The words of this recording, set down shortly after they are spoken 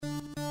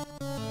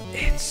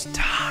It's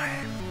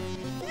time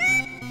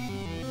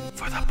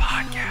for the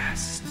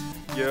podcast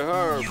you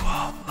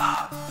all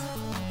love.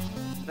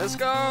 Let's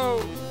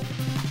go.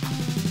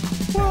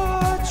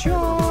 What's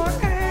your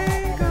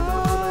angle?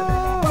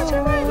 What's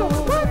your angle?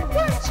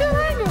 What's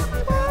your angle?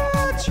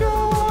 What's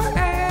your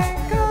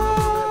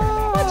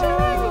angle? What's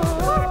your angle?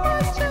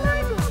 What's your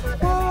angle?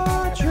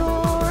 What's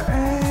your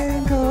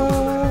angle?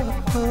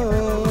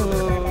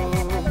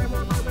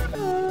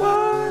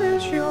 What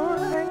is your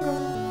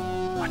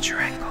angle? What's your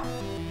angle?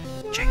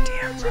 Jake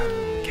D'Ambra,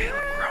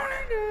 Caleb Cronin.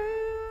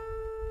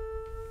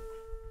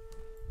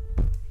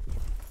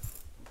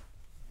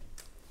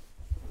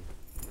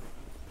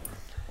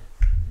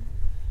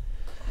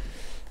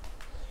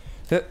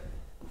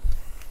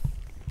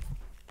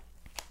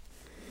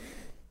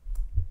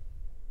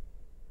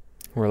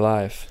 We're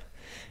live,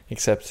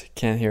 except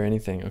can't hear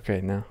anything.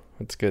 Okay, now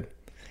it's good.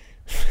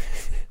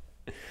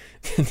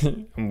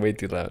 I'm way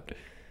too loud.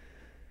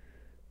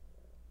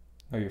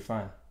 Oh, you're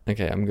fine.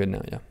 Okay, I'm good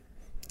now, yeah.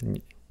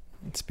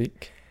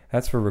 Speak.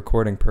 That's for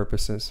recording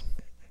purposes.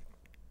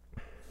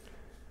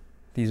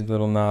 These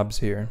little knobs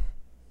here.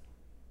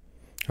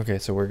 Okay,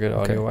 so we're good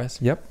Okay. audio-wise?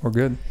 Yep, we're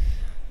good.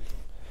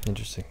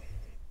 Interesting.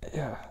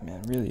 Yeah,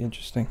 man, really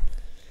interesting.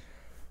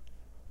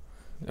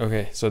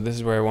 Okay, so this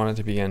is where I wanted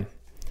to begin.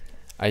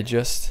 I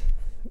just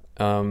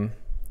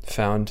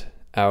found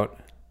out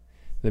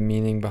the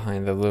meaning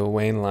behind the Lil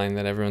Wayne line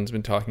that everyone's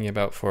been talking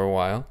about for a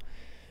while,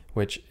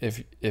 which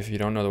if you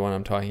don't know the one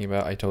I'm talking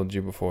about, I told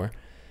you before,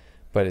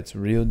 but it's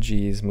real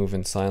G's move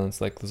in silence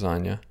like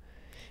lasagna.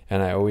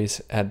 And I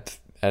always had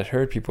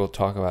heard people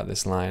talk about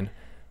this line,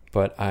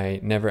 but I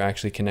never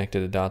actually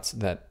connected the dots,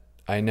 that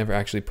I never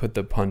actually put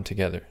the pun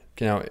together.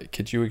 Now,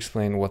 could you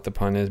explain what the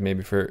pun is,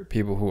 maybe for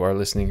people who are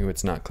listening who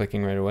it's not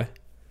clicking right away?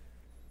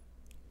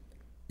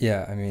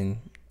 Yeah, I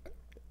mean,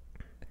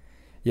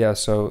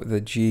 so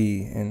the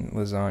G in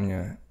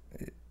lasagna,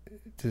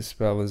 to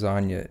spell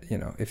lasagna, you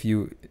know, if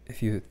you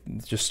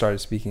just started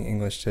speaking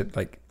English to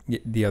like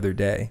the other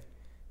day,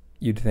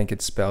 you'd think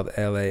it's spelled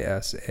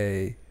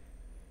Lasanya,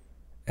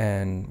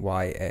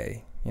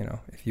 you know,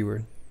 if you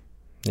were.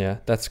 Yeah,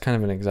 that's kind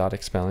of an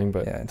exotic spelling,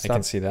 but Yeah, I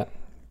can see that.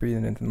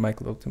 Breathing into the mic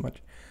a little too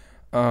much.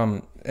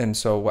 And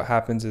so what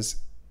happens is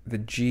the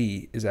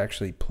G is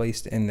actually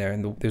placed in there,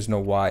 and there's no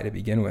Y to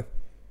begin with,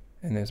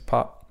 and there's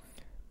pop.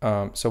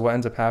 So what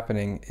ends up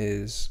happening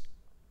is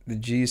the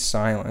G's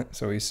silent.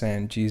 So he's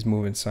saying G's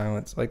moving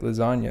silence like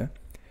lasagna.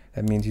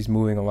 That means he's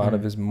moving a lot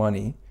of his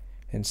money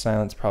in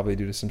silence, probably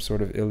due to some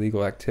sort of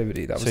illegal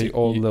activity. That was the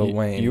old Lil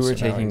Wayne. You were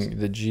taking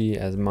the G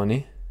as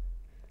money?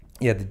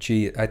 Yeah, the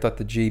G. I thought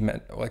the G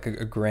meant like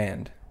a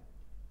grand.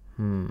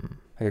 Like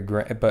a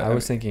grand. But I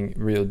was thinking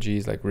real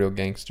G's, like real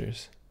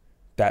gangsters.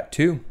 That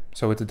too.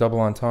 So it's a double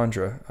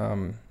entendre.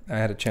 I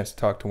had a chance to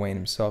talk to Wayne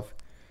himself.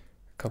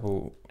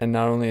 And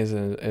not only is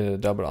it a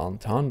double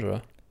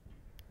entendre,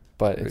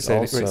 but it's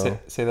say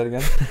that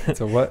again. It's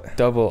a what?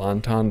 Double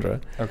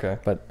entendre. Okay.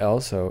 But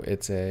also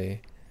it's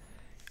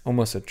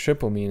almost a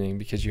triple meaning,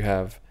 because you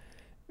have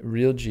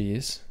real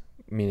G's,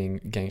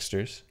 meaning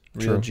gangsters.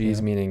 Real True, G's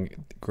yeah.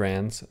 meaning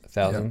grands,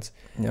 thousands.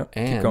 Yep.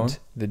 Keep And going.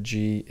 the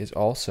G is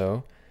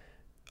also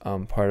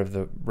part of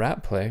the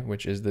rap play,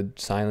 which is the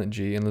silent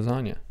G in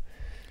lasagna.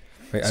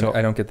 Wait, so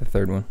I don't get the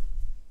third one.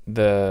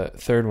 The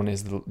third one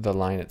is the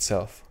line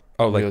itself.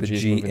 Oh, like real the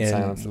G's G move in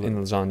silence in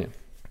lasagna.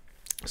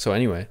 So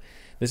anyway,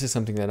 this is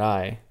something that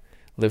I,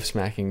 lip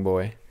smacking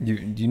boy,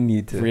 You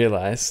need to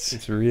realized.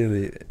 It's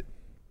really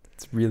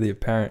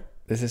apparent.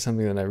 This is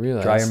something that I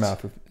realized. Dry your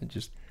mouth with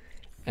just.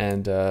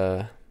 And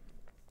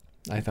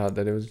I thought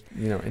that it was,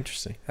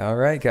 interesting. All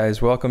right,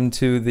 guys, welcome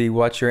to the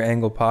What's Your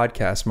Angle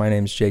podcast. My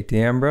name's Jake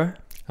D'Ambra.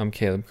 I'm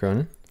Caleb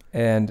Cronin.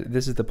 And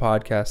this is the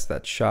podcast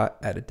that's shot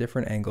at a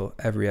different angle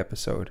every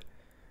episode.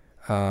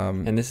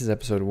 And this is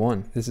episode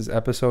 1. This is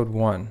episode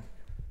 1.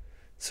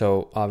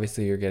 So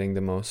obviously you're getting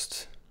the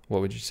most,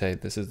 what would you say?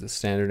 This is the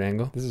standard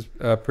angle? This is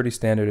pretty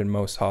standard in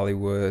most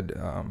Hollywood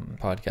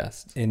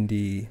podcasts.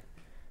 Indie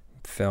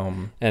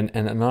film. And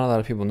not a lot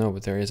of people know,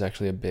 but there is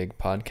actually a big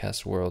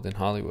podcast world in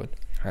Hollywood.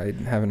 I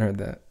haven't heard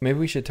that. Maybe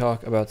we should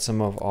talk about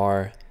some of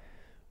our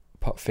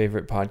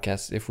favorite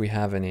podcasts, if we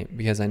have any,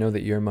 because I know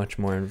that you're much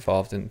more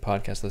involved in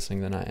podcast listening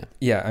than I am.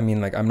 Yeah, I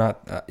mean, like, I'm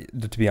not,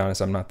 to be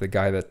honest, I'm not the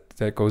guy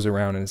that goes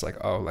around and is like,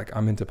 oh, like,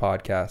 I'm into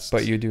podcasts.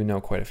 But you do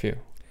know quite a few.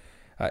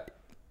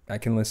 I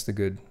can list a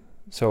good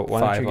So why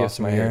don't you give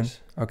some yours?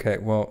 Okay,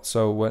 well,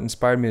 so what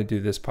inspired me to do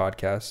this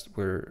podcast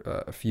were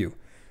a few.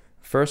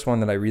 First one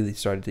that I really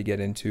started to get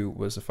into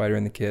was The Fighter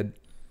and the Kid.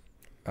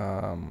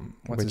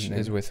 What's his name?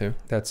 Is with who?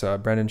 That's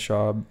Brendan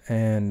Schaub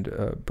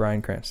and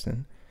Bryan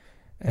Cranston.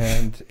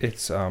 And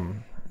it's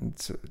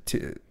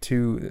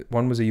two.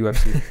 One was a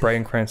UFC.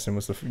 Bryan Cranston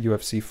was the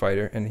UFC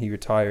fighter, and he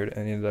retired,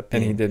 and he ended up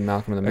being he did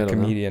Malcolm in the Middle. a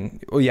comedian.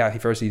 No? Oh yeah,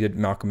 he did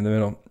Malcolm in the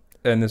Middle,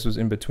 and this was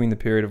in between the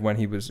period of when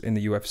he was in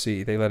the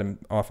UFC. They let him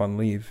off on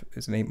leave.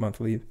 It's an 8-month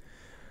leave,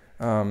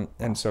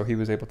 and so he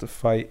was able to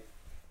fight.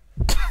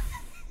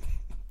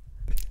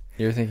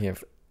 You're thinking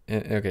of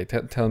Okay,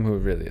 tell him who it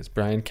really is.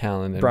 Brian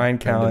Callen. And Brian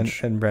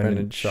Callen and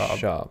Brendan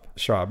Schaub.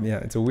 Schaub, yeah.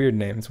 It's a weird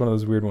name. It's one of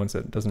those weird ones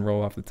that doesn't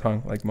roll off the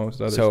tongue like most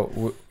others. So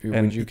would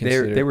you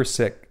consider... They were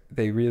sick.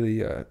 They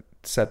really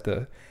set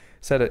an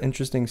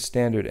interesting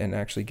standard and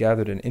actually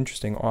gathered an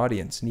interesting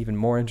audience, an even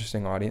more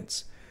interesting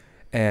audience.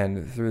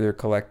 And through their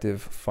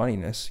collective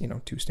funniness,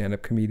 2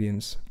 stand-up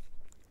comedians,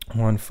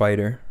 1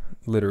 fighter,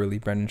 literally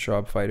Brendan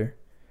Schaub fighter,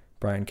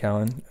 Brian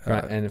Callen.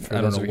 And for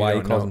I don't know why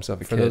he calls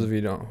himself a kid. For those of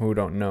you who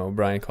don't know,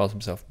 Brian calls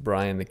himself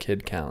Brian the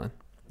Kid Callen.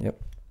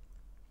 Yep.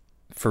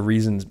 For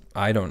reasons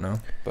I don't know,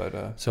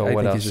 but so I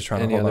what think else? he's just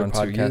trying Any to hold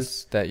other on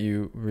podcasts that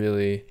you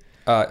really?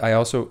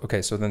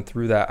 So then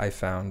through that I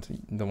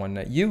found the one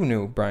that you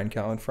knew Brian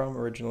Callen from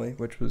originally,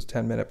 which was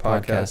 10-minute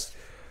podcast.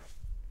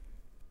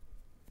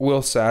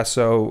 Will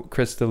Sasso,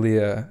 Chris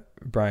D'Elia,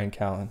 Brian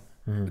Callen,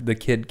 the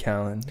Kid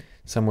Callen.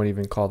 Some would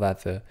even call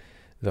that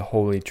the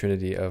holy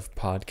trinity of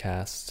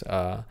podcasts.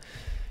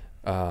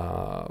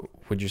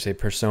 Would you say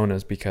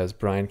personas? Because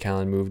Brian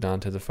Callen moved on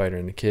to The Fighter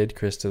and the Kid,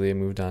 Chris D'Elia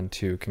moved on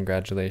to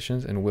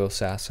Congratulations, and Will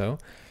Sasso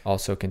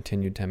also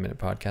continued 10-minute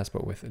podcast,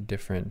 but with a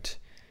different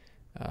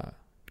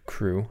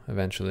crew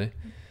eventually.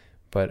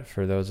 But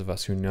for those of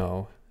us who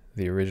know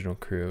the original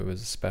crew, it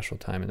was a special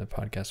time in the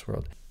podcast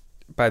world.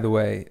 By the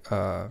way,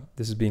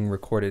 this is being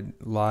recorded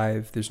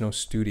live. There's no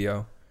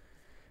studio.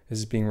 This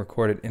is being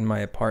recorded in my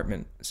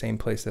apartment, same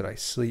place that I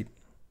sleep,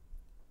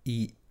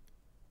 eat,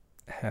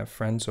 have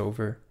friends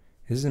over.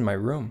 This is in my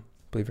room,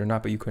 believe it or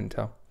not, but you couldn't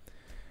tell.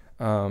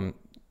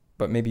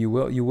 But maybe you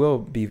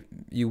will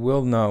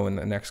know in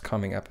the next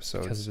coming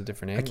episodes. Because of the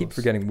different angles. I keep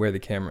forgetting where the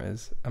camera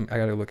is. I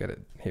got to look at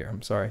it here.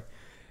 I'm sorry.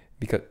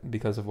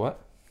 Because of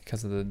what?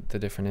 Because of the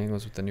different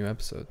angles with the new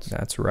episodes.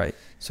 That's right.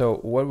 So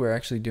what we're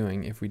actually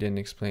doing, if we didn't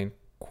explain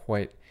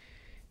quite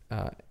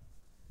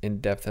in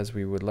depth as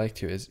we would like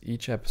to, is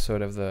each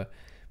episode of the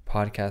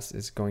podcast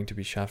is going to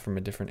be shot from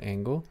a different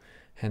angle,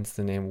 hence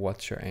the name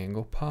What's Your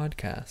Angle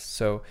Podcast.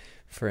 So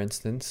for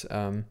instance,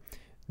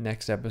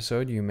 next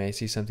episode you may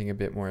see something a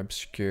bit more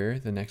obscure.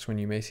 The next one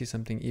you may see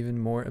something even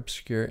more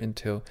obscure,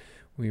 until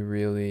we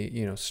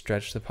really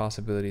stretch the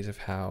possibilities of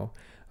how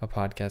a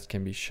podcast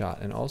can be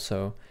shot. And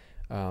also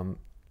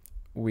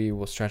we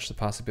will stretch the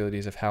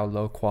possibilities of how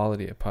low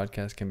quality a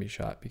podcast can be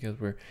shot, because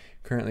we're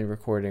currently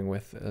recording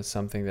with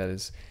something that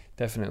is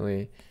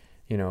definitely,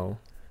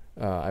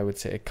 I would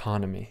say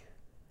economy.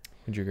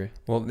 Would you agree?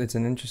 Well, it's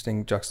an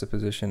interesting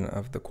juxtaposition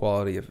of the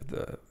quality of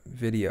the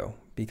video,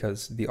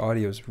 because the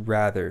audio is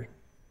rather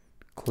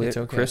clear, it's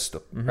okay.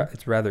 Crystal. Mm-hmm.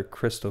 It's rather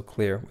crystal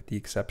clear, with the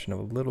exception of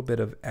a little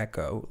bit of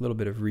echo, a little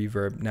bit of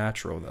reverb.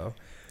 Natural though,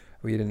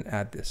 we didn't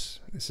add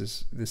this. This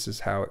is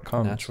how it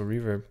comes. Natural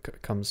reverb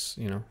comes,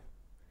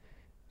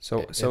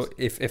 So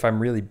if I'm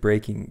really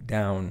breaking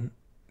down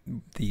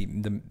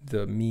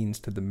the means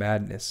to the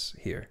madness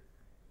here,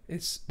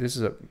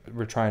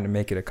 we're trying to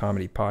make it a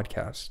comedy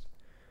podcast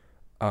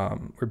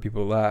where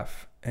people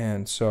laugh.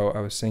 And so I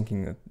was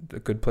thinking that a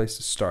good place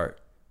to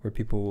start, where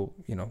people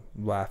will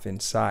laugh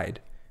inside,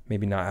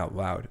 maybe not out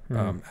loud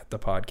at the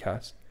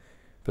podcast,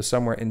 but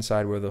somewhere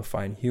inside where they'll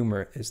find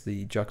humor, is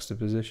the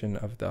juxtaposition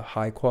of the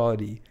high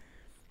quality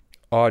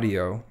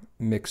audio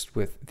mixed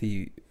with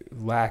the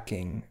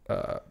lacking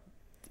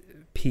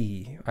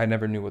P. I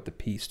never knew what the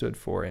P stood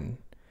for in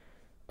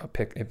a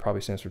pic. It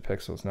probably stands for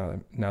pixels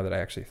now that I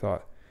actually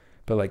thought.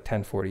 But like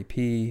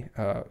 1040p,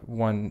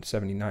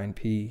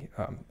 179p,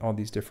 all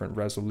these different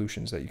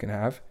resolutions that you can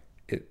have.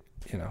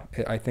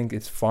 I think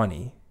it's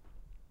funny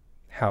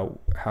how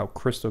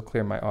crystal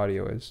clear my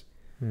audio is,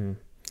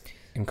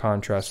 in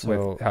contrast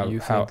with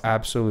how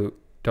absolute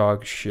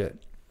dog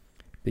shit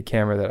the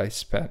camera that I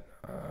spent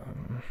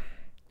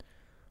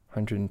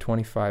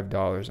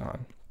 $125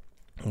 on,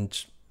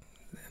 and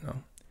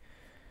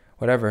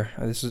whatever.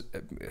 This is,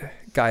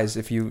 guys,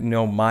 if you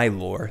know my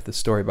lore, the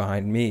story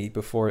behind me,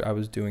 before I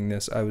was doing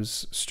this, I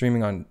was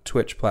streaming on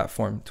Twitch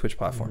platform.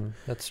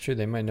 That's true.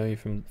 They might know you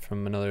from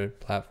another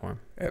platform.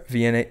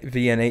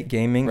 VN8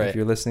 Gaming. Right. If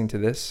you're listening to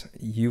this,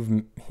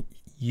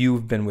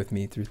 you've been with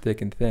me through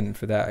thick and thin.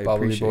 For that, I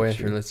Bubbly appreciate Boy, you. if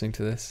you're listening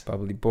to this.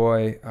 Bubbly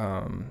Boy.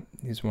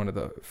 He's one of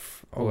the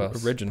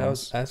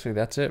originals.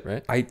 That's it,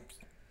 right? I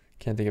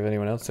can't think of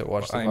anyone else that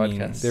watched the podcast.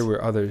 Mean, there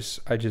were others.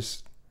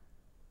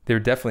 There were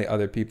definitely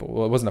other people.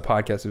 Well, it wasn't a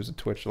podcast. It was a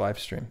Twitch live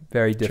stream.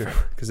 Very different,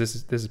 because this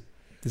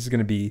is going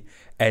to be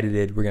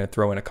edited. We're going to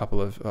throw in a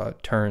couple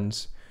of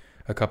turns,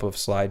 a couple of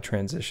slide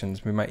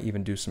transitions. We might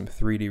even do some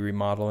 3D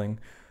remodeling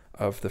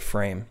of the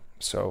frame.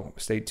 So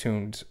stay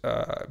tuned,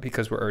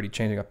 because we're already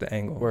changing up the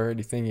angle. We're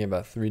already thinking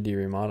about 3D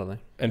remodeling.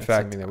 In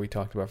fact, something that we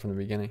talked about from the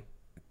beginning.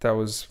 That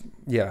was,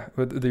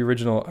 the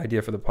original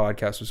idea for the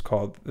podcast was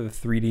called the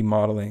 3D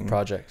modeling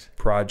project,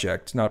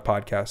 not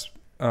podcast.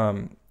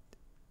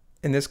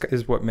 And this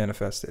is what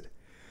manifested.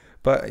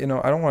 But, I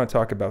don't want to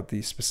talk about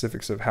the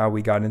specifics of how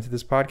we got into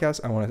this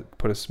podcast. I want to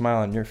put a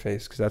smile on your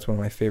face, because that's one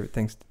of my favorite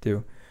things to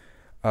do.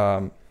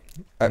 Tell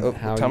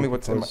me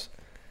what's in my...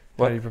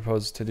 How do you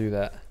propose to do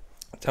that?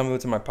 Tell me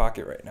what's in my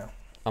pocket right now.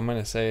 I'm going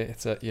to say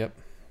it's a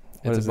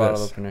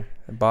bottle opener.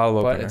 A bottle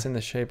opener. But it's in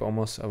the shape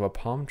almost of a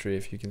palm tree,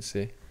 if you can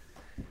see.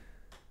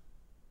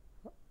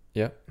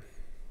 Yep.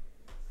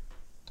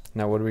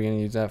 Now, what are we going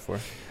to use that for?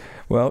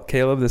 Well,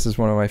 Caleb, this is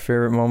one of my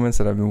favorite moments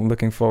that I've been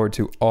looking forward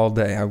to all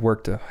day. I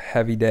worked a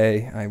heavy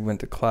day. I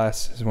went to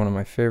class. This is one of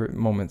my favorite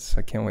moments.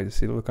 I can't wait to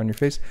see the look on your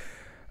face.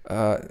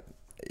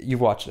 You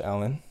watched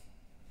Ellen.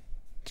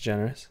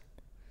 DeGeneres?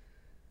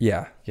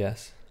 Yeah.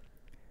 Yes.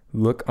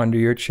 Look under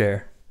your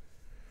chair.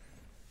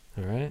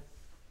 All right.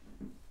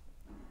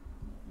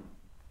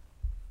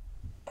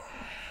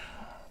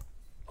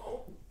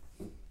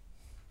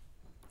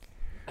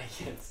 I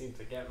can't seem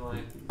to get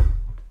mine.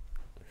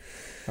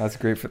 That's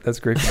great for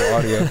the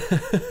audio.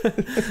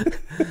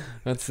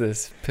 What's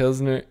this?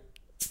 Pilsner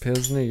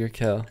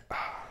Urquell.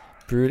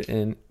 Brewed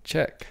in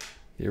Czech.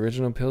 The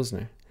original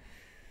Pilsner.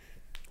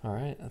 All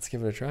right, let's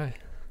give it a try.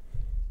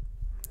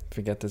 If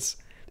we get this,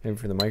 maybe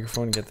for the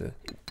microphone, get the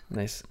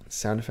nice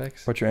sound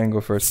effects. What's your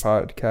angle first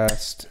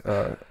podcast?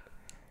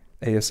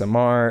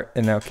 ASMR.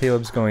 And now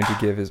Caleb's going to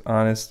give his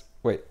honest...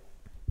 Wait.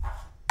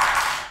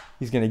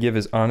 He's going to give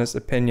his honest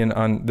opinion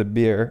on the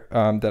beer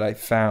that I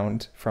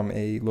found from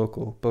a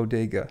local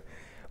bodega,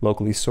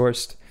 locally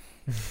sourced,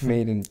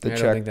 made in the I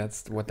Czech. don't think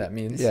that's what that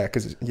means. Yeah,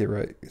 because you're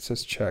right. It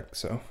says Czech,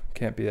 so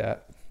can't be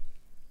that.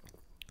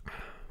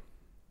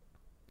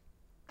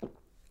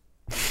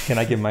 Can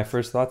I give my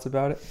first thoughts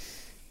about it?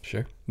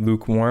 Sure.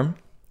 Lukewarm.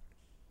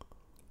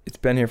 It's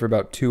been here for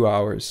about 2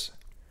 hours.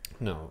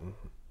 No.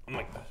 Oh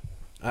my god.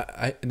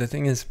 I the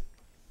thing is,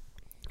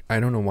 I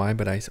don't know why,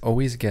 but I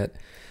always get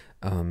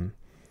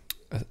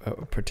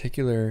a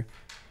particular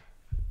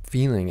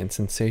feeling and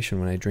sensation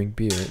when I drink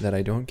beer that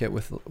I don't get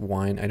with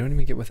wine. I don't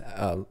even get with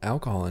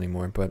alcohol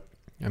anymore, but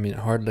I mean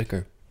hard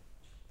liquor.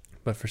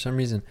 But for some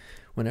reason,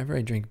 whenever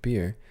I drink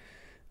beer,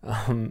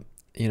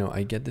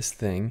 I get this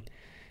thing,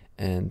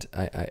 and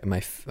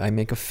I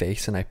make a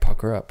face and I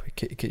pucker up.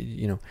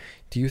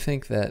 Do you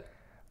think that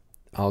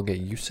I'll get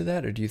used to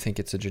that, or do you think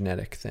it's a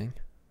genetic thing?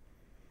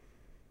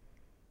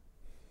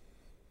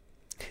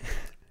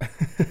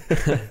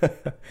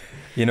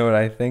 You know what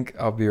I think?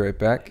 I'll be right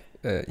back.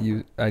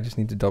 I just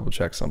need to double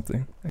check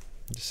something.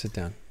 Just sit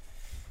down.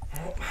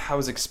 I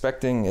was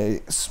expecting a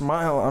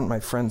smile on my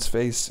friend's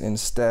face.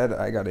 Instead,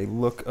 I got a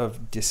look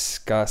of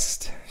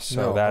disgust. So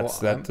No,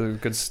 that's well, a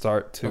good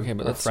start to Okay,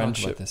 but our let's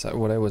friendship. talk about this.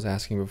 What I was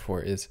asking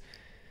before is,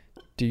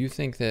 do you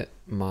think that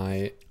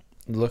my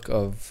look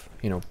of,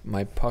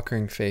 my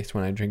puckering face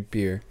when I drink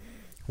beer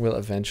will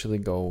eventually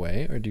go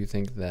away? Or do you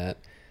think that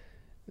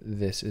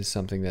this is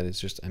something that is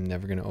just, I'm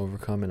never going to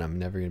overcome, and I'm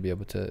never going to be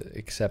able to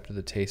accept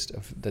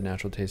the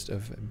natural taste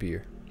of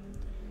beer?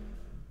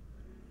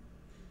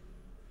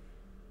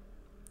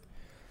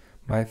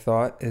 My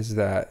thought is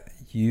that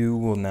you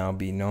will now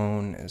be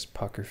known as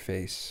Pucker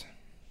Face.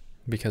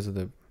 Because of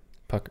the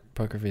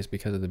pucker face,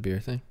 because of the beer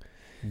thing?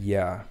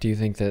 Yeah. Do you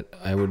think that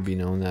I would be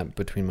known that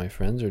between my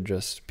friends, or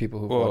just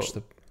people who watch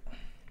the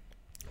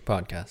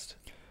podcast?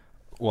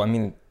 Well, I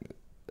mean,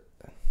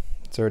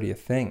 it's already a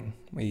thing.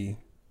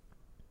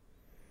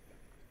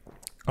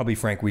 I'll be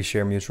frank, we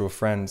share mutual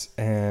friends,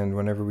 and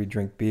whenever we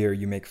drink beer,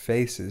 you make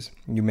faces.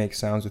 You make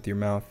sounds with your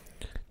mouth.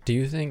 Do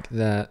you think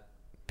that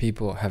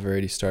people have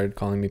already started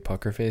calling me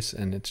pucker face,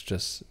 and it's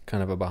just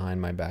kind of a behind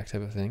my back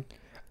type of thing?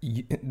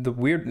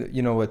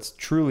 What's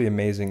truly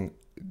amazing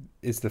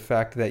is the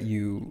fact that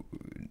you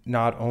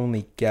not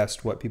only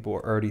guessed what people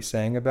were already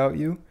saying about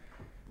you,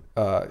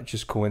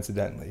 just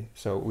coincidentally.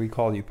 So we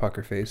called you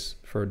pucker face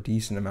for a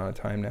decent amount of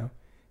time now,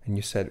 and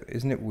you said,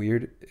 "Isn't it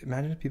weird?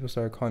 Imagine if people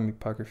started calling me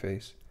pucker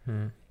face."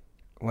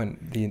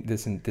 When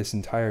this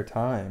entire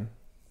time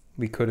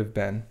we could have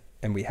been,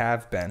 and we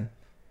have been.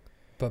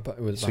 But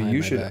it was so behind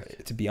you my should,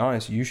 back. to be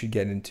honest, you should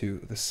get into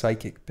the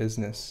psychic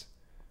business,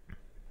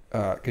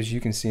 because you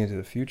can see into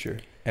the future,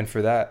 and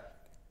for that,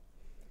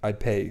 I'd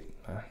pay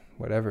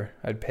whatever.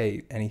 I'd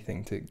pay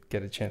anything to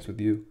get a chance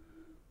with you.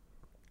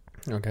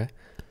 Okay,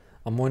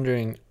 I'm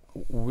wondering.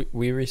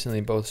 We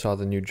recently both saw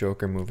the new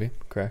Joker movie,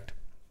 correct?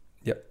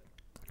 Yep.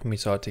 And we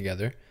saw it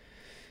together,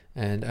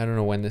 and I don't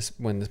know when this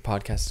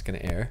podcast is going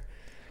to air,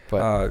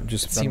 but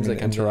just it seems I'm like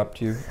gonna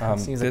interrupt you.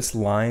 This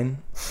line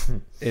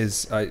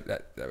is I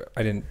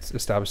didn't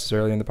establish this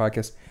earlier in the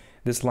podcast.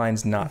 This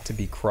line's not to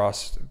be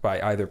crossed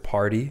by either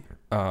party,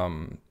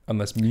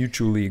 unless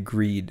mutually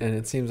agreed. And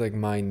it seems like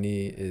my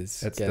knee is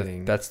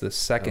that's the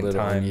second a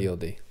little time.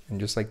 unyieldy. And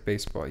just like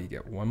baseball, you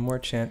get one more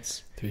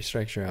chance. 3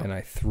 strikes, you're out. And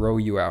I throw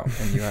you out,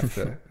 and you have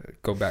to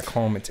go back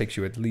home. It takes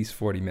you at least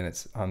 40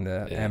 minutes on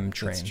the M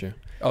train. That's true.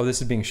 Oh,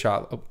 this is being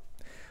shot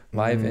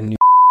live in New.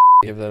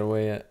 Give that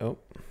away yet? Oh,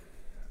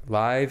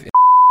 Live in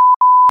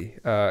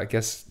I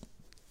guess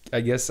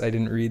I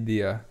didn't read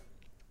the I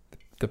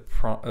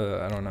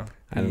don't know.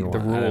 I don't the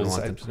rules. I don't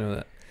want them to know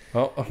that.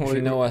 Well, If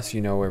you know us,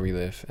 you know where we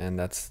live, and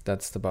that's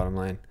the bottom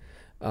line.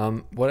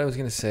 What I was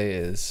gonna say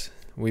is,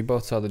 we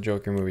both saw the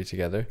Joker movie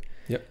together.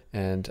 Yep.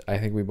 And I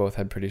think we both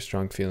had pretty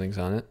strong feelings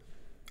on it.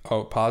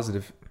 Oh,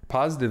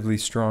 positively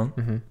strong.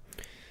 Mm-hmm.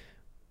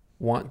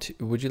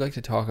 Would you like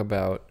to talk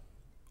about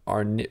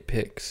our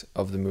nitpicks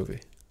of the movie?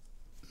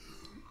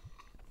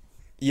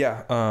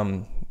 Yeah.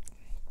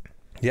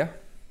 Yeah.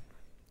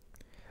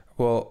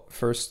 Well,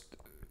 first,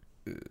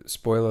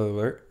 spoiler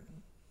alert.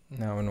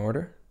 Now in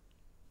order.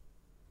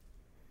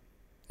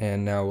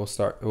 And now we'll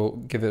start. We'll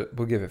give it a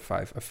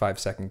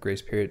 5-second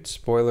grace period.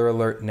 Spoiler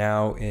alert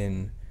now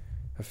in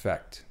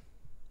effect.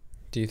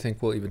 Do you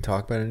think we'll even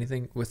talk about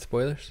anything with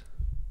spoilers?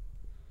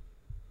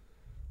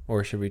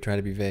 Or should we try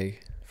to be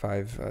vague?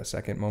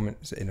 5-second moment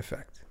is in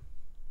effect.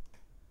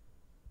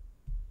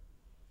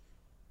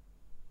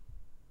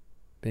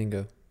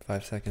 Bingo.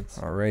 5 seconds.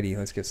 Alrighty,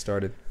 let's get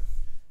started.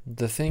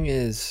 The thing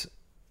is,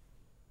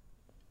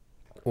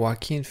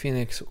 Joaquin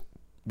Phoenix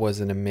was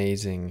an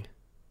amazing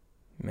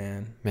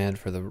Man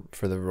for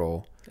the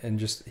role. And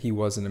just, he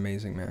was an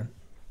amazing man.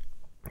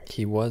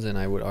 He was, and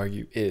I would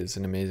argue is,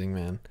 an amazing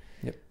man.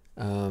 Yep.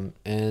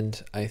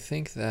 And I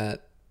think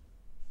that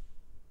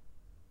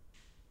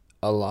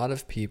a lot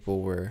of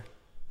people were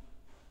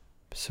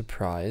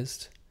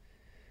surprised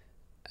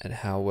at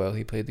how well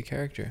he played the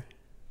character.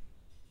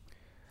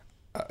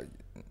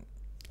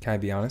 Can I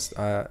be honest?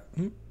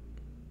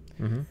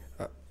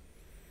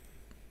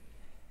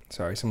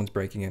 Sorry, someone's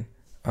breaking in.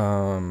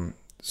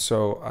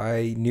 So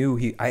I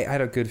knew I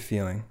had a good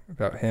feeling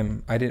about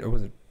him. I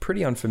was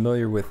pretty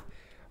unfamiliar with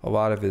a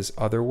lot of his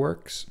other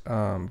works,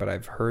 but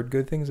I've heard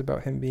good things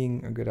about him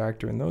being a good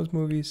actor in those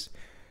movies.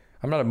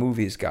 I'm not a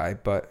movies guy,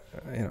 but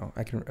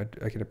I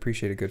can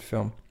appreciate a good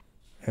film.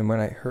 And when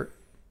I heard,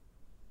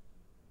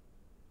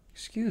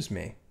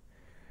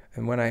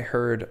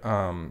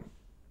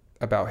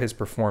 about his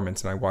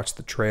performance and I watched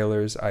the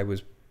trailers, I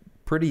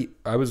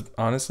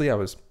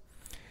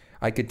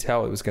could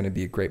tell it was going to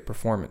be a great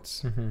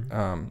performance.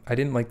 Mm-hmm. I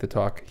didn't like the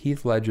talk.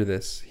 Heath Ledger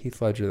this,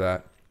 Heath Ledger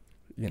that,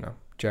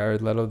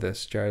 Jared Leto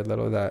this, Jared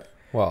Leto that.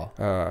 Well,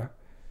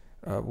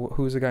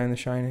 who's the guy in The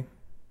Shining?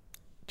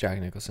 Jack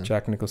Nicholson.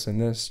 Jack Nicholson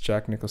this,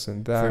 Jack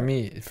Nicholson that.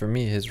 For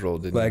me, his role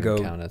didn't Lego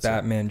even count as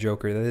Batman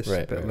Joker this,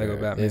 right.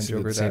 Lego Batman it's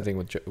Joker the same that. thing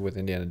with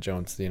Indiana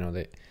Jones.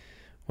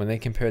 When they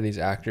compare these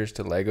actors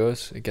to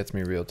Legos, it gets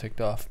me real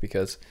ticked off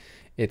because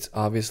it's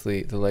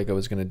obviously the Lego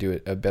is going to do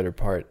a better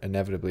part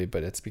inevitably,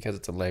 but it's because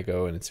it's a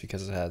Lego and it's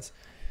because it has,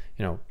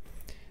 a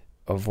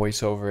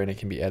voiceover and it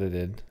can be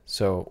edited.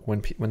 So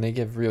when they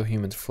give real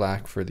humans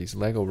flack for these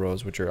Lego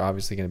roles, which are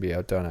obviously going to be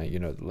outdone,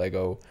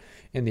 Lego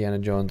Indiana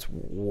Jones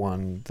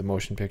won the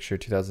motion picture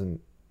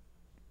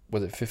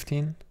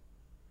 2015,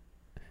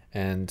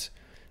 and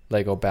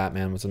Lego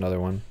Batman was another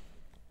one.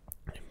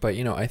 But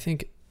I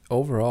think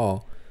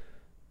overall,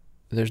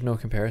 there's no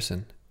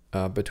comparison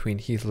between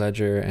Heath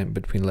Ledger and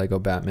between Lego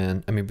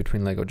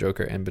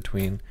Joker and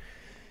between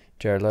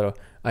Jared Leto.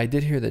 I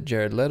did hear that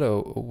Jared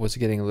Leto was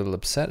getting a little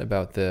upset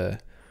about the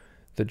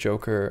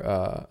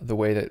Joker, the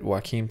way that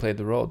Joaquin played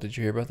the role. Did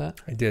you hear about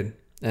that? I did.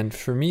 And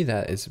for me,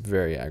 that is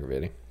very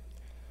aggravating.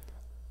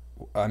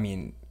 I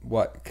mean,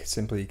 what?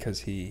 Simply because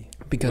he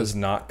was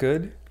not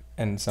good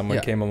and someone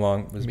came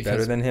along was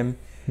better than him?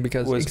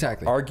 Because was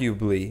exactly.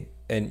 Arguably,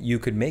 and you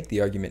could make the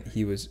argument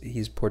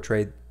he's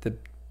portrayed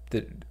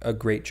a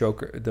great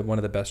Joker, one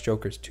of the best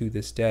Jokers to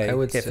this day. I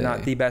would if say,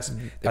 not the best.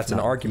 That's an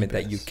argument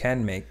that you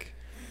can make.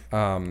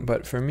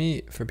 But for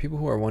me, for people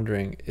who are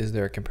wondering, is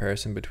there a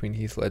comparison between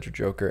Heath Ledger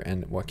Joker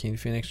and Joaquin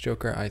Phoenix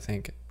Joker? I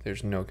think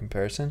there's no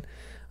comparison.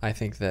 I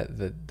think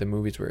that the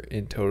movies were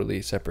in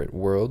totally separate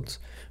worlds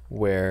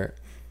where,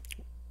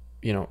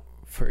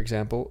 for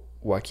example,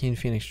 Joaquin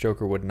Phoenix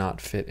Joker would not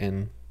fit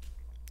in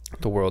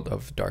the world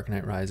of Dark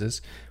Knight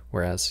Rises,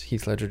 whereas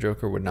Heath Ledger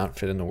Joker would not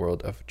fit in the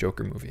world of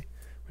Joker movie.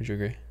 Would you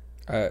agree?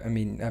 I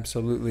mean,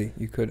 absolutely.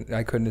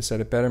 I couldn't have said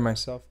it better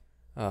myself.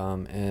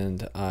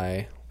 And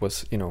I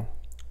was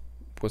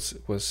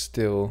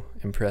still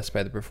impressed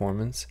by the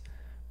performance,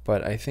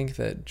 but I think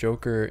that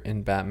Joker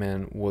in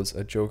Batman was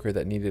a Joker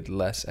that needed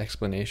less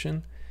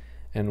explanation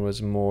and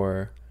was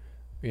more,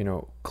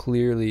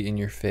 clearly in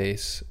your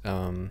face,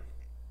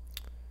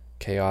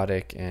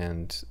 chaotic,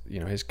 and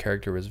his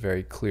character was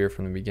very clear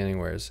from the beginning,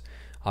 whereas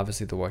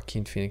obviously the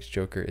Joaquin Phoenix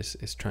Joker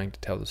is trying to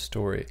tell the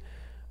story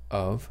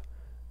of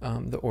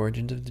the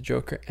origins of the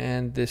Joker,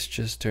 and this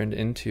just turned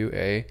into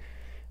a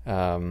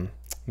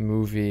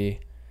movie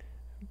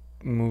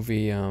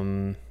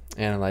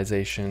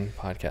analyzation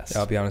podcast.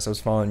 I'll be honest, I was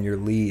following your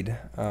lead.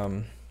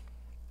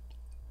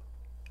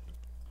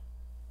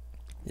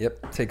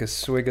 Yep, take a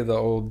swig of the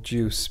old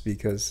juice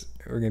because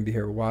we're gonna be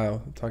here a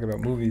while talking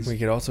about movies. We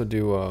could also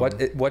do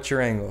what's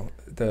your angle?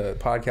 The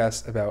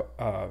podcast about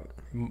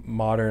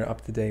modern,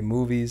 up-to-date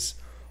movies,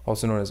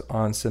 also known as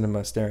On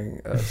Cinema,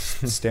 starring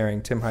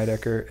Tim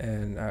Heidecker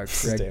and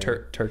Greg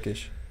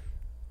Turkish.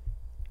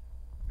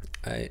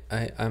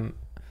 I'm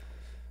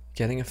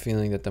getting a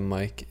feeling that the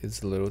mic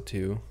is a little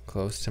too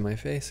close to my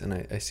face,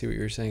 and I see what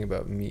you were saying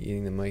about me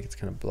eating the mic. It's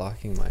kind of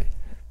blocking my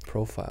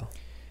profile.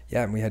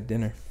 Yeah, and we had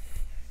dinner,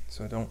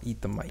 so don't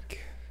eat the mic.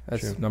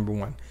 That's True. Number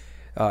one.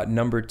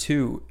 Number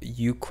two,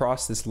 you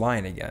crossed this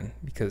line again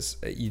because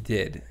you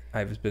did.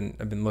 I've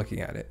been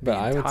looking at it, but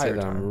I would say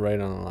that time. I'm right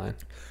on the line.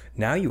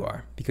 Now you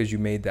are, because you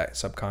made that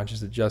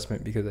subconscious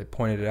adjustment because I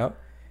pointed it out.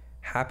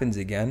 Happens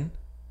again.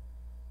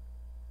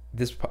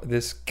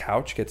 This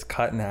couch gets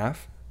cut in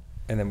half,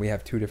 and then we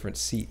have two different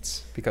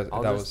seats because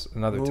that was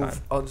another time.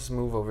 I'll just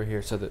move over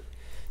here so that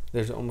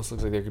There's almost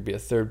looks like there could be a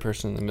third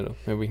person in the middle.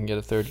 Maybe we can get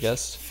a third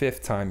guest.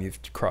 Fifth time you've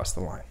crossed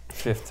the line.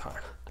 Fifth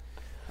time.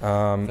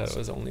 That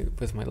was only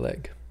with my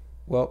leg.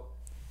 Well,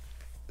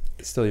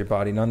 still your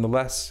body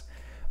nonetheless.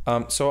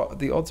 So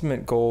the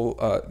ultimate goal,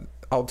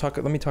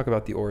 let me talk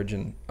about the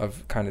origin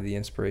of kind of the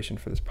inspiration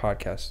for this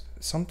podcast.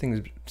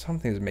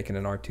 Something's making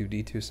an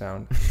R2D2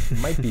 sound. It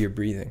might be your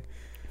breathing.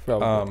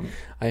 Probably.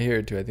 I hear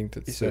it too. I think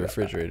that's the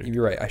refrigerator.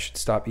 You're right. I should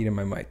stop eating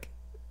my mic.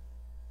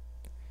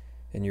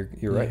 And you're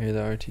right. You hear the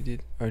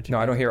R2D2? No,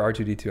 I don't hear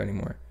R2D2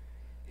 anymore.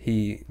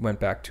 He went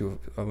back to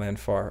a land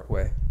far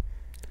away.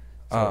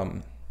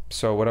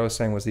 So what I was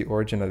saying was the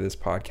origin of this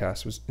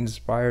podcast was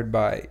inspired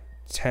by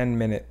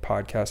 10-minute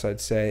podcasts, I'd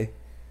say.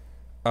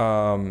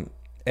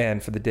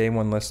 And for the day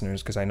one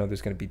listeners, because I know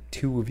there's going to be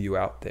 2 of you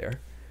out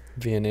there.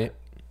 VN8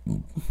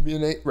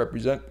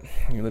 represent.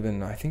 You live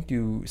in, I think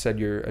you said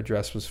your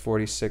address was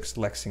 46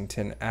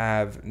 Lexington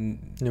Ave,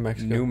 New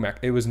Mexico.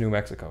 It was New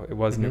Mexico. It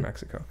was New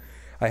Mexico.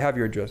 I have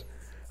your address.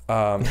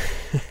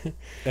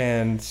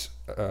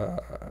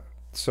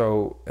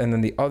 So, and then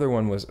the other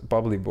one was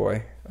Bubbly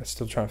Boy. I'm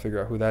still trying to figure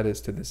out who that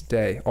is to this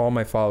day. All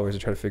my followers are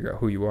trying to figure out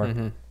who you are.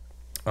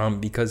 Mm-hmm.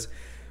 Because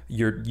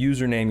your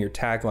username, your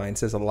tagline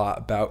says a lot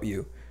about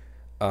you.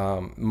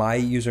 My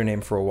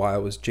username for a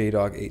while was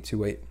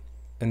JDog828.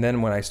 And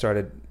then when I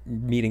started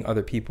meeting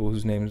other people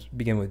whose names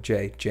begin with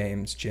J,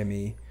 James,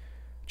 Jimmy,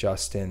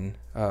 Justin,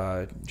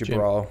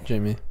 Jabral,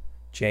 Jamie,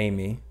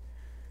 Shimei,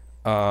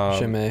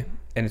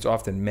 and it's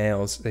often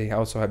males. They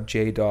also have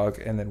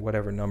JDog and then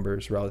whatever number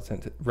is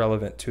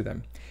relevant to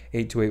them.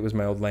 828 was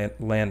my old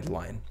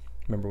landline.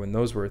 Remember when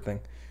those were a thing?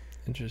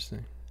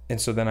 Interesting.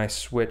 And so then I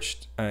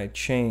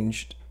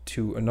changed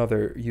to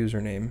another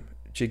username,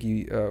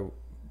 Jiggy.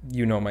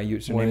 You know my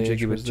username,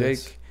 Jiggy with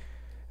Jake.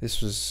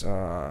 This was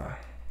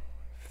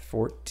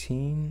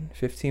 14,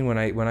 15 when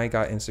I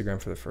got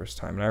Instagram for the first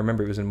time. And I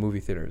remember it was in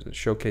movie theaters. It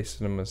showcased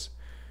Cinemas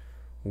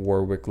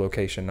Warwick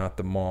location, not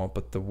the mall,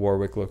 but the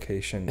Warwick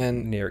location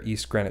near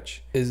East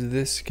Greenwich. Is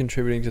this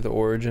contributing to the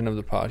origin of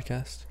the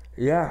podcast?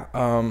 Yeah.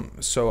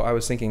 So I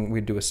was thinking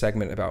we'd do a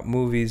segment about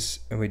movies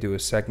and we'd do a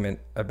segment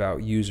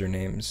about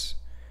usernames.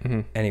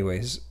 Mm-hmm.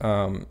 Anyways,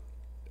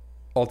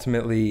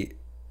 ultimately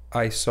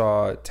I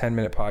saw a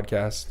 10-minute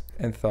podcast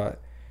and thought,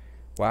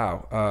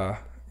 wow,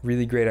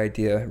 really great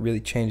idea, really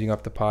changing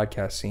up the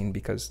podcast scene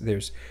because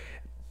there's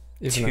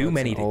too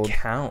many to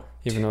count.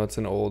 Even though it's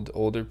an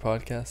older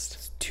podcast?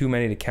 It's too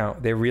many to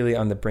count. They're really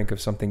on the brink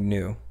of something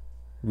new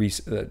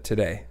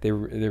today. They're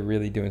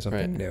really doing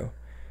something new.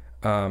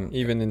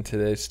 Even in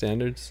today's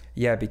standards?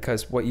 Yeah,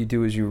 because what you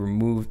do is you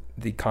remove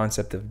the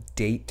concept of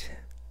date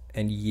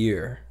and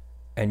year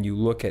and you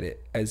look at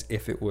it as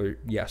if it were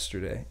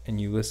yesterday. And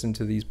you listen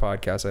to these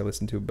podcasts. I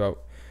listened to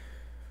about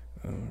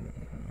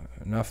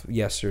enough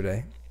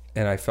yesterday.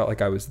 And I felt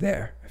like I was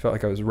there. I felt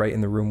like I was right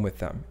in the room with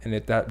them. And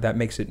that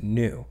makes it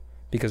new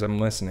because I'm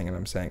listening and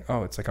I'm saying,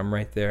 oh, it's like I'm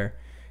right there.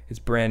 It's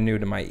brand new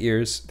to my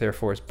ears.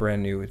 Therefore, it's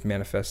brand new. It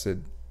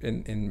manifested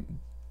in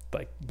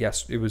like,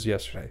 yes, it was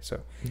yesterday.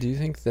 So, do you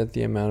think that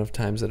the amount of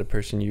times that a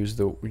person uses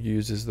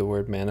the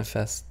word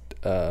manifest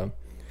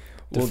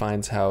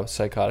defines how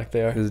psychotic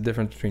they are? There's a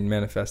difference between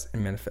manifest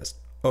and manifest.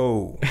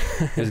 Oh,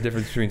 there's a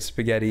difference between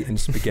spaghetti and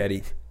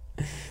spaghetti.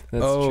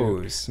 That's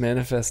true.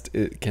 Manifest,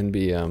 it can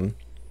be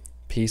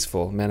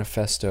peaceful.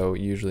 Manifesto,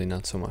 usually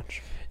not so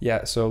much.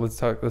 Yeah, so let's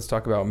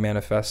talk about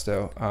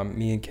manifesto.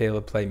 Me and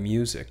Caleb play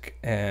music,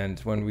 and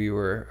when we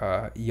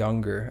were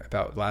younger,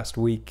 about last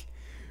week,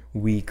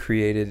 we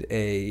created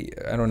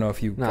I don't know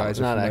if you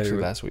guys are familiar. Not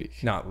actually last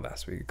week. Not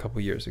last week, a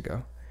couple years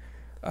ago.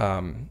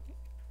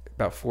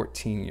 About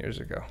 14 years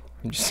ago.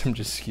 I'm just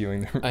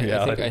skewing the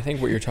reality. I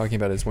think what you're talking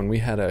about is when we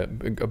had a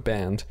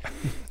band,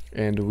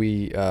 and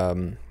we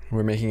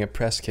we're making a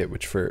press kit,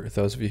 which for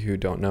those of you who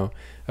don't know,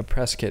 a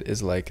press kit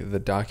is like the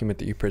document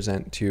that you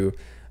present to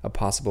a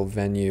possible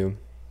venue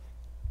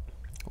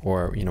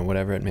or,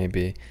 whatever it may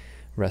be,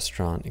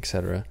 restaurant,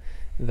 etc.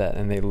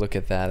 And they look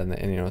at that and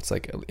it's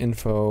like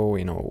info,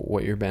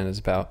 what your band is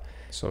about.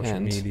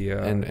 Social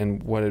media.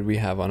 And what did we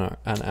have on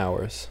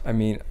ours? I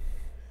mean,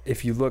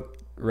 if you look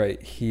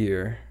right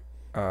here,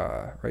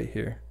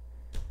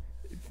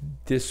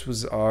 this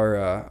was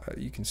our,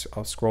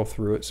 I'll scroll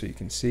through it so you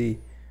can see.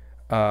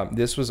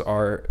 This was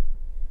our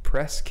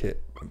press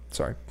kit.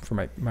 Sorry for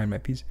my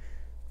piece.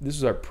 This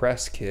is our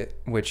press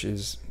kit, which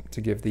is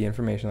to give the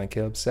information like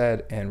Caleb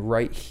said. And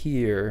right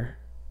here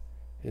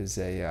is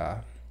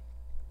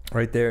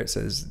right there it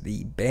says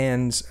the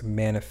band's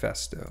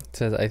manifesto. It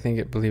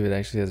says, believe it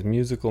actually says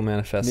musical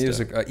manifesto.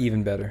 Music,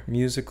 even better.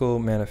 Musical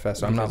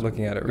manifesto. I'm not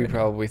looking at it right now. We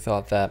probably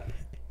thought that,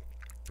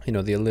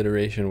 the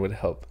alliteration would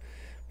help.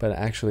 But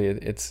actually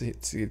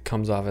it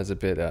comes off as a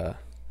bit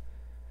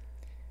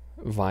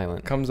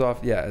violent. Comes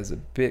off, as a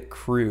bit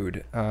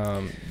crude.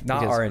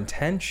 Not our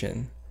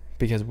intention.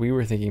 Because we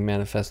were thinking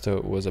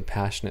manifesto was a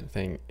passionate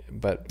thing,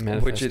 but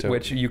manifesto,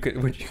 which you could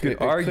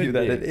argue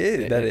that it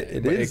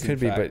is. It could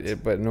be,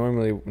 but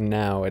normally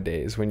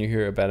nowadays when you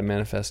hear about a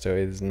manifesto,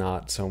 it is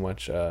not so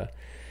much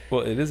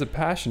Well, it is a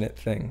passionate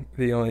thing.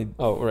 The only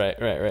Oh, right.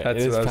 That's It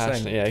is what I was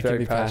passionate. saying. Yeah, It's it can very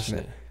be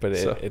passionate, but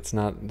So- it's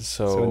not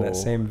so in that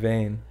same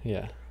vein.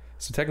 Yeah.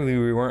 So technically,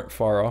 we weren't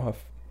far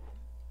off.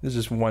 There's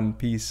just one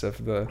piece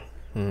of the.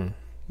 Mm.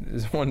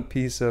 There's one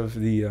piece of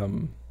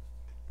the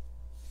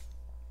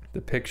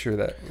picture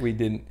that we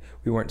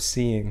weren't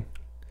seeing.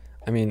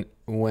 I mean,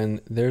 when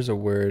there's a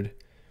word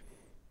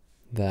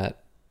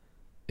that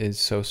is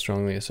so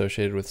strongly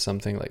associated with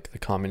something like the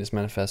Communist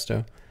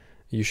Manifesto,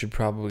 you should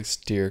probably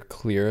steer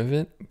clear of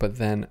it. But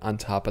then on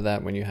top of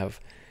that, when you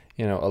have,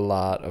 a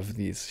lot of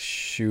these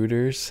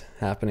shooters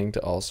happening to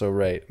also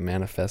write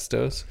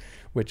manifestos,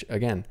 which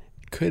again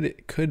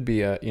could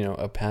be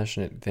a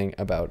passionate thing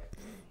about.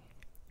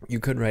 You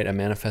could write a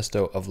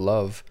manifesto of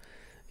love,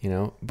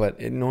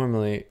 but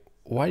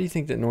why do you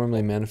think that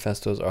normally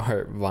manifestos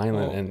are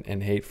violent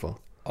and hateful?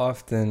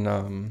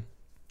 Often,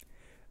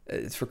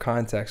 it's for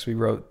context. We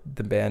wrote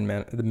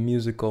the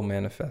musical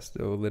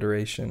manifesto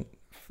alliteration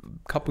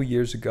a couple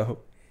years ago.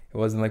 It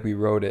wasn't like we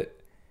wrote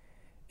it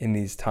in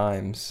these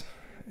times.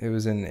 It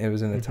was in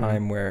a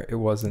time where it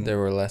wasn't. There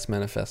were less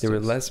manifestos. There were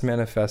less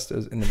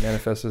manifestos, and the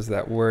manifestos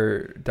that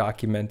were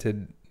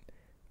documented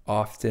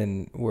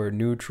often were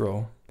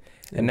neutral.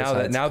 And now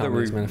that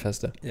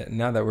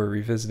we're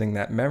revisiting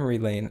that memory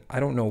lane,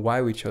 I don't know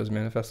why we chose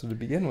manifesto to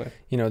begin with.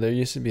 There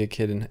used to be a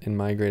kid in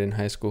my grade in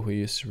high school who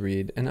used to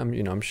read, and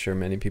I'm sure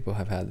many people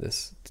have had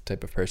this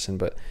type of person,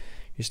 but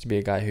used to be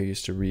a guy who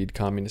used to read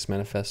Communist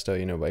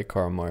Manifesto, by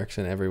Karl Marx,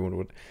 and everyone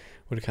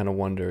would kind of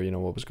wonder,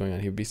 what was going on.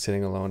 He would be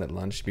sitting alone at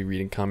lunch, he'd be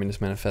reading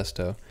Communist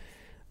Manifesto,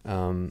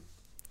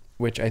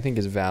 which I think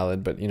is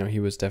valid, but he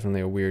was definitely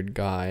a weird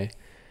guy,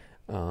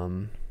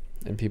 and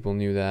people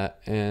knew that.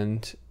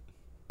 And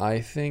I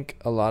think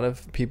a lot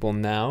of people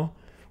now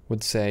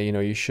would say,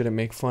 you shouldn't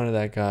make fun of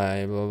that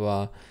guy, blah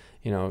blah.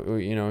 He's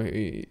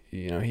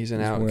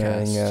an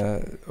outcast. Wearing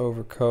a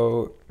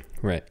overcoat.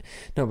 Right.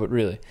 No, but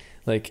really,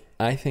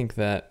 I think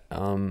that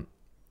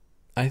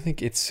I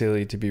think it's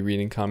silly to be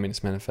reading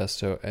Communist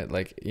Manifesto at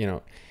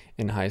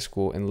in high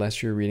school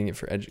unless you're reading it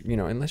for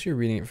unless you're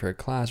reading it for a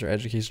class or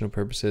educational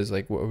purposes,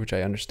 which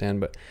I understand.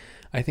 But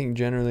I think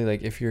generally,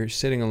 if you're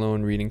sitting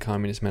alone reading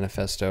Communist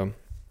Manifesto,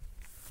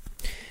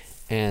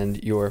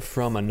 and you're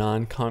from a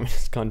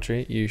non-communist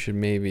country, you should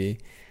maybe,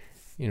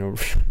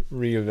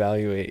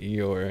 reevaluate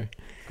your...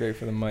 Great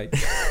for the mic.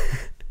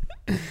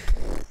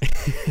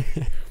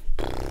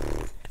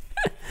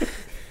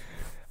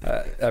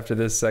 After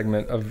this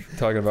segment of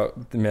talking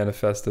about the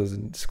manifestos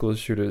and school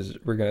shooters,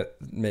 we're going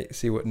to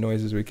see what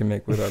noises we can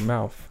make with our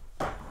mouth.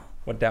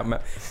 What that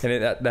mouth...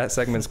 And that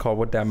segment's called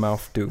What That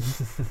Mouth Do.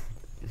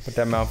 What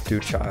that mouth do,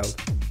 child.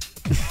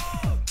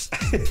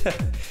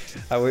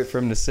 I wait for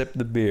him to sip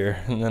the beer,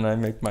 and then I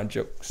make my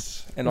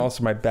jokes. And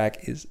also, my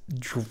back is.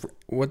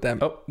 There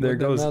it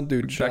goes. Back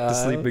to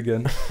sleep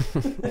again.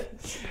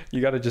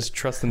 You got to just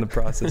trust in the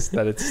process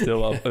that it's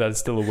still up, that it's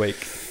still awake.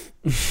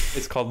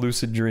 It's called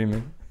lucid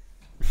dreaming.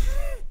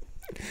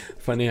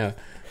 Funny how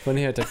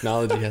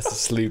technology has to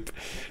sleep.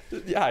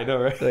 Yeah, I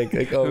know, right?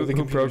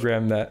 Who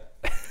programmed that?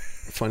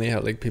 Funny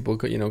how people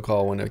could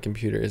call when a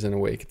computer isn't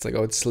awake. It's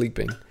it's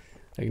sleeping.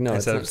 No,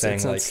 it's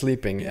not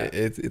sleeping. Yeah.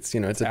 It's it's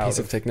a piece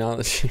of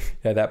technology.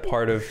 Yeah, that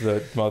part of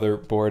the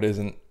motherboard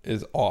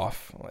is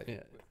off.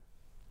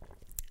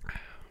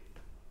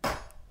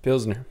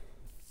 Pilsner.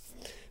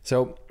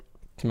 So,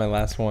 it's my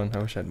last one. I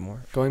wish I had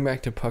more. Going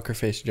back to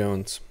Puckerface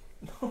Jones.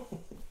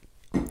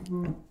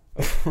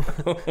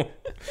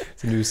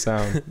 It's a new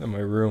sound in my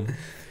room.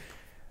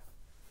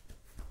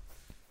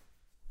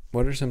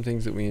 What are some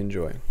things that we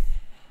enjoy?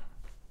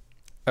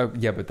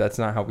 Yeah, but that's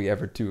not how we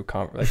ever do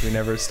we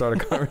never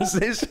start a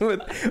conversation with...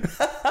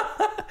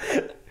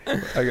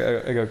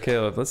 I go,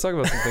 Caleb, let's talk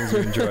about some things we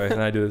enjoy. And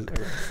I do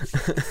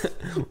this.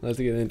 Let's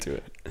get into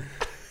it.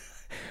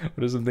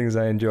 What are some things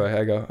I enjoy?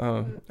 I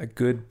go, a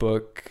good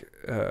book,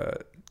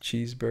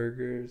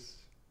 cheeseburgers.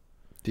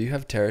 Do you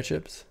have Terra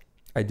chips?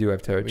 I do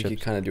have Terra chips. We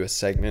could kind of do a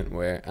segment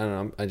where, I don't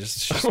know, I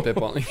just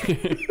spitballing.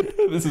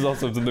 This is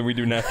also something we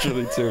do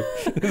naturally too.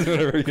 This is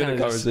whenever we get a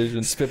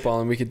conversation.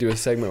 Spitballing, we could do a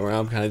segment where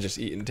I'm kind of just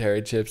eating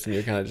Terra chips and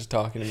you're kind of just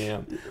talking to me.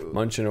 I'm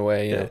munching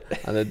away, and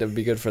that'd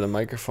be good for the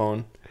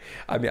microphone.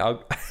 I mean,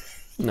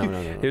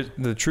 No.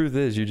 The truth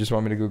is, you just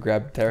want me to go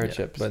grab Terra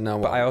chips. But now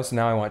I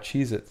want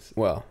Cheez-Its.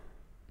 Well,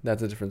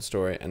 that's a different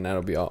story, and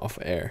that'll be off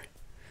air.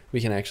 We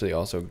can actually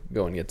also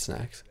go and get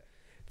snacks.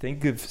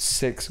 Think of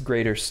sixth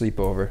grader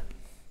sleepover.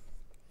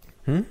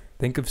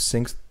 Think of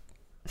sinks.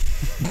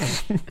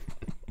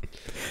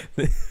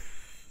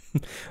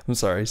 I'm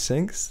sorry,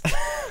 sinks?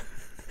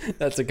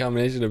 That's a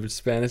combination of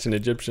Spanish and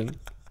Egyptian.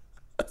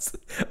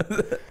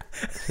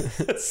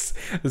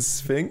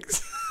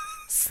 Sphinx?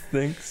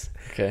 Sphinx?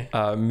 Okay.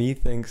 Me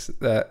thinks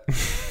that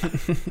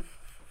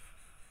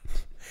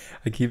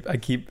I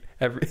keep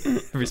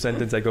every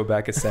sentence I go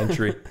back a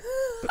century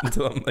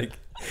until I'm like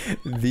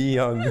the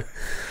young.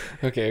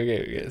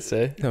 Okay.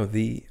 Say. No,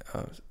 the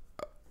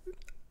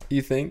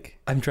You think?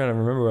 I'm trying to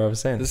remember what I was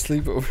saying. The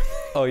sleepover.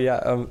 Oh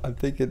yeah, I'm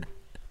thinking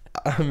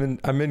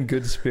I'm in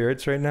good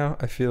spirits right now.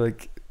 I feel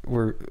like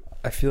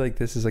I feel like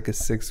this is like a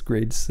 6th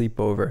grade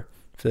sleepover.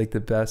 I feel like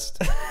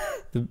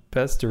the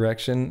best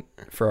direction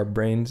for our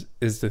brains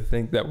is to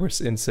think that we're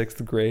in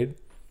 6th grade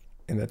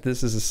and that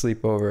this is a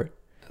sleepover.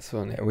 That's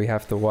funny. And we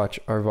have to watch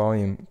our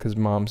volume because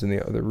mom's in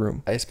the other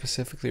room. I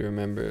specifically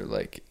remember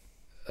like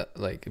a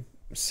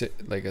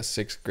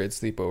 6th grade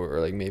sleepover, or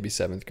like maybe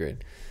 7th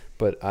grade.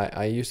 But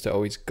I used to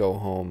always go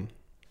home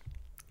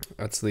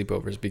at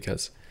sleepovers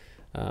because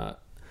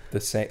the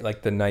same,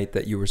 like the night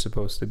that you were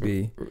supposed to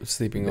be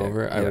sleeping there,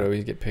 over, yeah. I would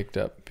always get picked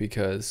up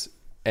because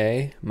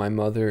my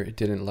mother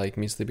didn't like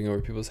me sleeping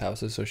over people's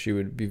houses, so she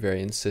would be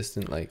very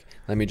insistent, like,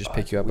 let me just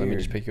pick you up, weird. let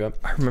me just pick you up.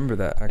 I remember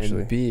that,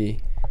 actually. And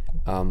B,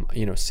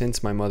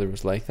 since my mother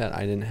was like that,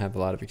 I didn't have a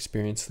lot of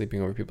experience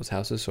sleeping over people's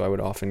houses, so I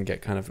would often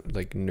get kind of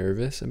like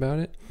nervous about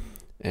it.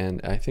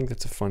 And I think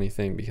that's a funny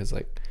thing because,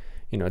 like,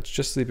 it's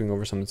just sleeping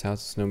over someone's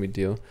house. It's no big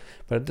deal.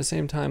 But at the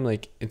same time,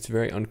 like, it's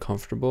very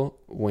uncomfortable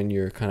when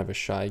you're kind of a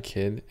shy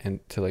kid and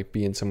to, like,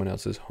 be in someone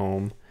else's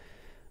home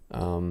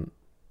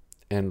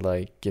and,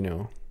 like,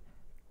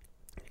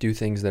 do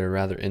things that are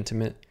rather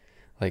intimate.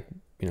 Like,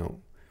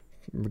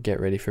 get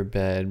ready for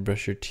bed,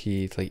 brush your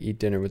teeth, like, eat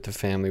dinner with the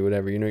family,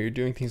 whatever. You're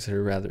doing things that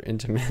are rather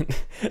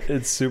intimate.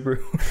 It's super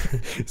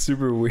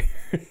weird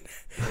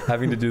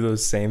having to do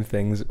those same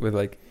things with,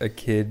 like, a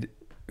kid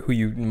who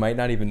you might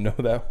not even know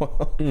that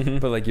well, mm-hmm.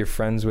 but like you're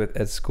friends with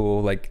at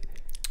school, like,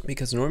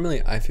 because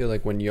normally I feel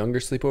like when younger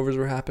sleepovers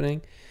were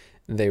happening,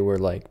 they were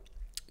like,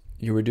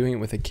 you were doing it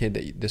with a kid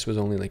that this was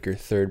only like your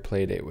 3rd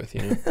play date with,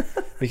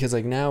 because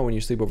like now when you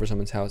sleep over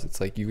someone's house,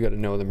 it's like you've got to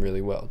know them really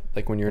well.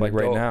 Like when you're an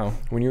adult, right now,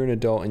 when you're an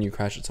adult and you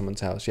crash at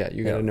someone's house,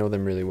 you got to know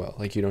them really well.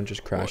 Like you don't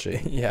just crash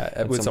it.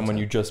 Yeah, with someone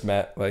you just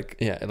met, like,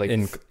 like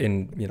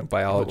in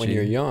biology. But when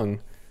you're young,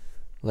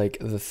 like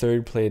the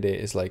 3rd play date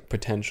is like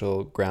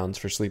potential grounds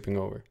for sleeping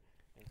over.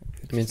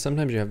 I mean,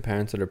 sometimes you have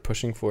parents that are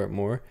pushing for it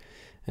more,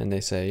 and they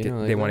say,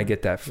 they want to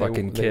get that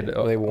fucking kid.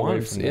 They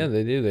want, from them.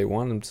 they do. They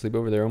want them to sleep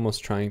over. They're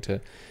almost trying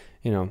to,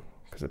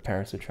 because the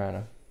parents are trying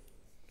to.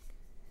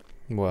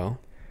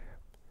 Well.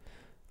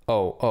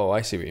 Oh,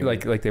 I see what you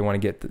mean. Like they want to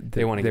get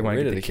they want to get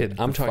rid of the kid.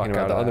 I'm talking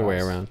about the other way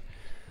around.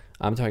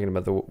 I'm talking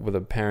about with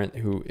a parent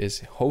who is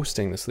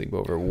hosting the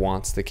sleepover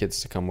wants the kids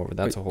to come over.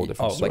 That's a whole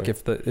different story. Like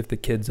if the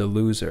kid's a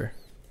loser.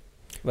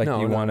 Like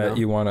you want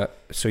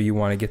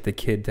to get the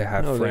kid to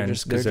have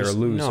friends because they're a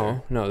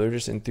loser. No, they're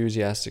just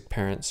enthusiastic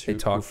parents who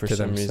talk for to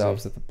some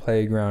themselves reason, at the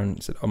playground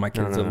and said, "Oh, my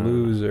kid's a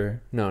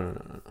loser." No.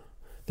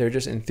 They're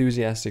just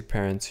enthusiastic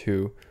parents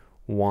who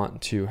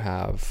want to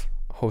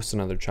host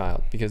another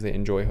child because they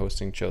enjoy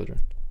hosting children.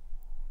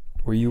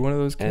 Were you one of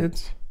those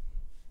kids?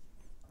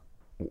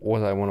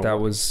 Was I one of that?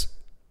 Was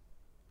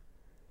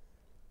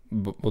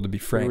well, to be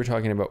frank, we were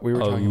talking about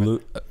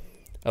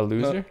a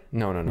loser?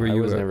 No. I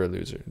was never a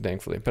loser,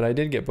 thankfully. But I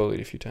did get bullied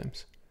a few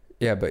times.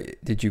 Yeah,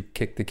 but did you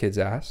kick the kid's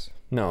ass?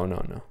 No.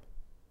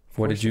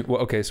 What did you...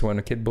 Well, okay, so when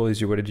a kid bullies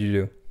you, what did you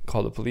do?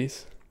 Call the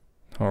police.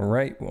 All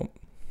right, well...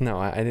 No,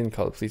 I didn't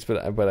call the police, but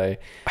I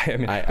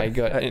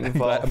got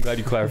involved... I'm glad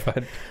you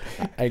clarified.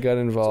 I got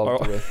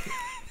involved with...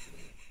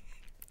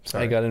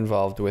 Sorry. I got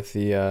involved with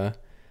the...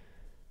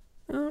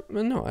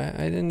 no,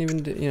 I didn't even...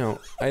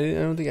 I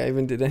don't think I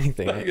even did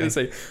anything. I was going to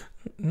say...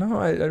 No,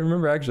 I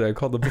remember actually I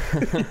called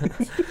the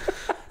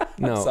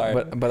No,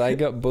 sorry. but I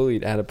got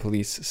bullied at a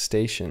police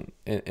station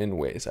in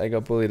ways. I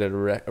got bullied at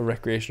a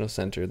recreational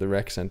center, the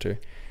rec center,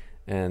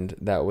 and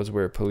that was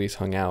where police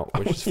hung out,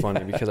 which is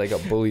funny because I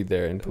got bullied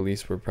there and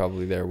police were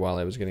probably there while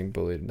I was getting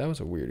bullied. That was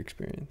a weird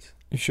experience.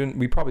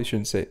 We probably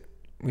shouldn't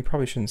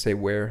say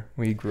where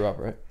we grew up,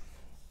 right?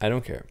 I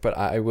don't care, but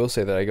I will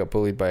say that I got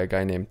bullied by a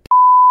guy named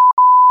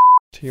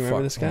Do you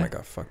remember this guy? Oh my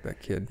god, fuck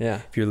that kid.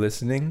 Yeah. If you're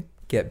listening,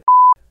 get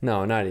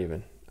No, not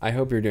even. I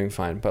hope you're doing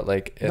fine, but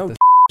like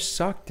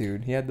sucked,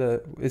 dude. He had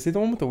is he the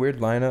one with the weird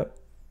lineup?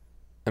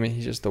 I mean,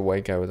 he's just the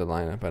white guy with the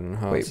lineup. I don't know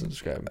how else to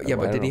describe it. Yeah,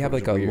 but did he have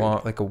like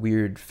a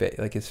weird face?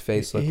 Like his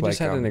face looked like... He just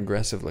had an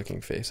aggressive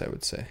looking face, I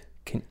would say.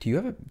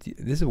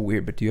 This is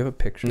weird, but do you have a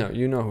picture? No,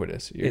 you know who it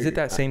is. Is it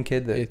that same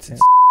kid that... It's...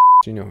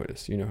 You know who it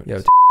is.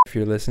 Yeah, if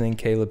you're listening,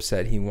 Caleb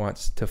said he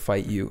wants to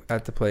fight you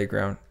at the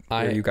playground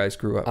where you guys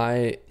grew up.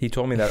 He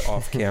told me that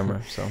off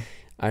camera, so...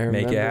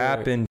 Make it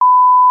happen.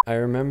 I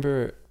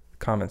remember...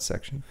 Comment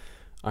section.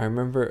 I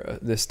remember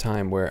this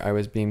time where I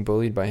was being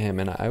bullied by him,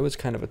 and I was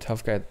kind of a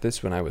tough guy at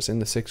this when I was in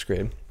the 6th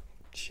grade.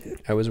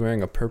 Shit. I was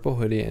wearing a purple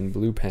hoodie and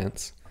blue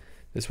pants.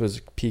 This was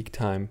peak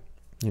time,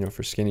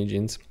 for skinny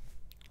jeans.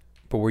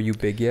 But were you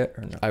big yet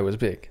or no? I was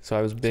big. So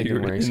I was big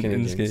and wearing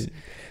skinny jeans.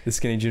 The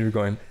skinny jeans were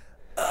going...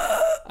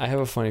 I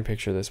have a funny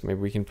picture of this. Maybe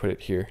we can put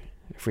it here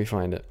if we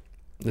find it.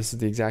 This is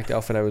the exact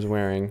outfit I was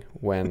wearing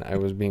when I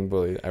was being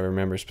bullied. I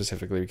remember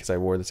specifically because I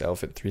wore this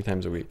outfit 3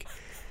 times a week.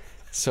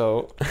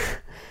 So...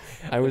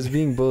 I was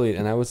being bullied,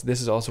 and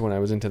this is also when I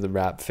was into the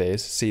rap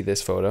phase. See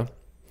this photo,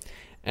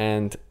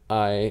 and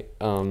I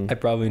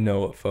probably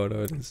know what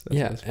photo it is.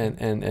 Yeah,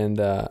 and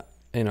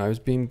I was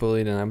being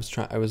bullied, and I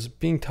was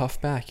being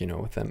tough back,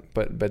 with them,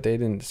 but they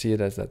didn't see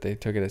it as that. They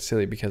took it as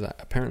silly because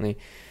apparently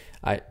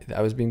I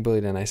was being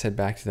bullied, and I said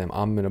back to them,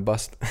 I'm gonna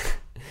bust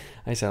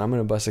I said, I'm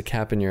going to bust a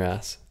cap in your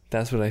ass.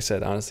 That's what I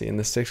said, honestly. In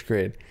the 6th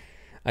grade,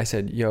 I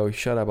said, yo,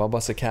 shut up. I'll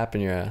bust a cap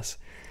in your ass.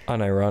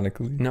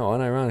 Unironically. No,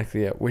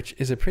 unironically, yeah, which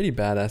is a pretty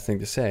badass thing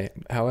to say.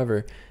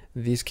 However,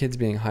 these kids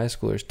being high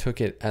schoolers took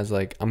it as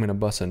like, I'm going to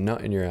bust a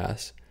nut in your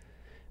ass.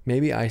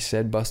 Maybe I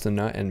said bust a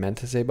nut and meant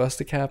to say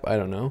bust a cap. I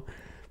don't know.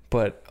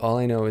 But all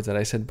I know is that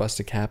I said bust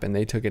a cap and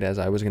they took it as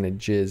I was going to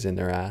jizz in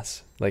their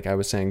ass. Like I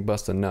was saying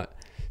bust a nut.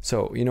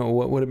 So, you know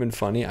what would have been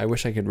funny? I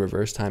wish I could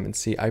reverse time and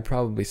see. I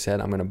probably said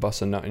I'm going to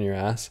bust a nut in your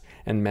ass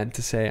and meant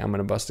to say I'm going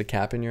to bust a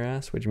cap in your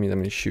ass, which means I'm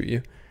going to shoot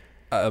you.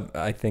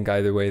 I think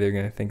either way they're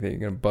gonna think that you're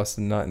gonna bust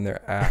a nut in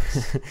their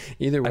ass.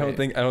 Either way, I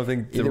don't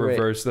think the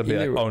reverse. They'll be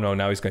like, oh no,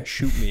 now he's gonna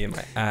shoot me in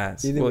my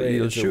ass. Either way,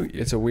 he'll shoot you.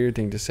 It's a weird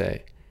thing to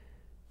say,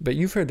 but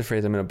you've heard the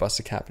phrase "I'm gonna bust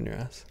a cap in your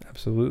ass."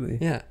 Absolutely.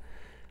 Yeah,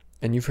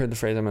 and you've heard the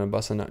phrase "I'm gonna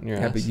bust a nut in your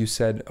ass." Yeah, but you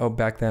said, oh,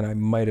 back then I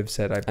might have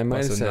said I might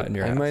have said nut in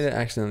your ass. I might have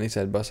accidentally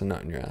said bust a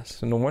nut in your ass.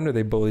 So no wonder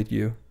they bullied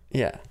you.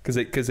 Yeah,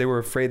 because they were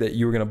afraid that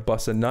you were gonna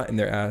bust a nut in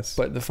their ass.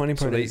 But the funny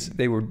part is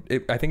they were.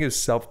 I think it was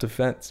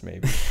self-defense,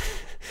 maybe.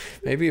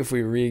 Maybe if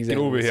we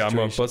re-examine get over here, I'm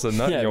gonna bust a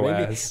nut in your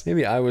ass.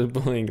 Maybe I was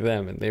bullying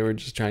them, and they were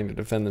just trying to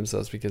defend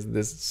themselves because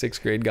this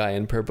 6th grade guy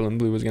in purple and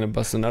blue was gonna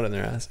bust a nut in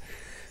their ass.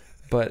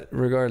 But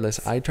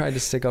regardless, I tried to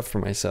stick up for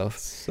myself.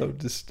 So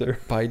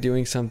disturbed by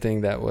doing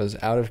something that was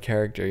out of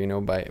character, you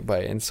know,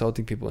 by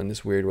insulting people in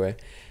this weird way,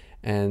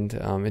 and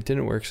it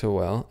didn't work so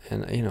well.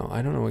 And you know,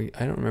 I don't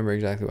remember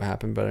exactly what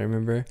happened, but I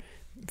remember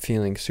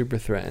feeling super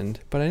threatened.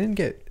 But I didn't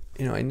get,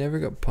 you know, I never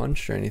got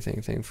punched or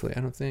anything, thankfully.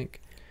 I don't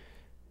think.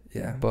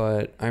 Yeah.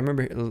 But I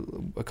remember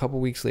a couple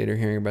weeks later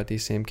hearing about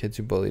these same kids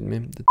who bullied me.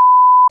 The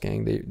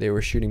gang, they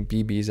were shooting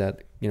BBs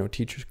at, you know,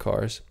 teachers'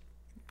 cars.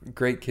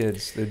 Great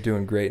kids. They're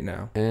doing great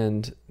now.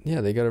 And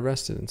yeah, they got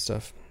arrested and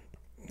stuff.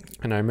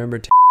 And I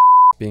remember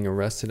being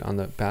arrested on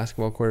the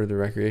basketball court of the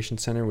recreation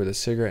center with a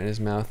cigarette in his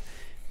mouth,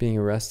 being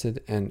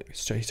arrested, and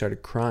he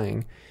started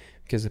crying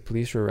because the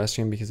police were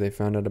arresting him because they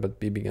found out about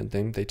the BB gun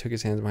thing. They took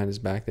his hands behind his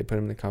back. They put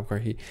him in the cop car.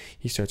 He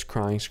starts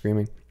crying,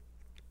 screaming,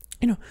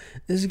 you know,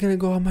 this is gonna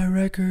go on my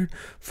record.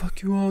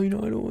 Fuck you all. You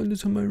know, I don't want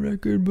this on my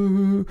record.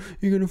 Boo.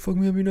 You're gonna fuck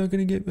me up. I'm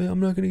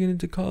not gonna get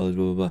into college.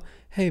 Blah blah blah.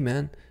 Hey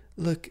man,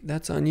 look,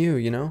 that's on you.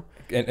 You know.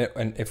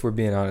 And if we're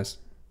being honest,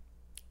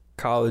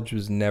 college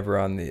was never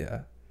on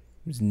the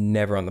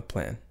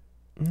plan.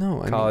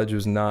 No, college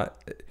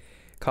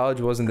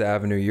wasn't the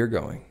avenue you're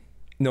going.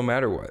 No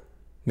matter what.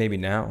 Maybe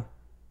now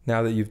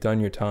that you've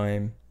done your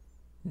time,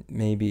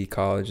 maybe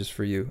college is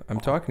for you. I'm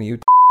talking to you.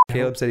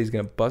 Caleb said he's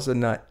gonna bust a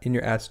nut in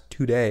your ass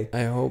today.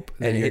 I hope.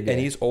 And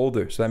he's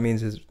older, so that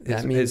means his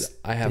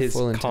I have his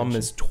full cum intention.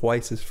 is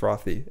twice as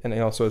frothy, and he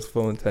also has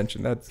full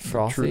intention. That's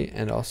frothy, true.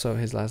 and also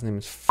his last name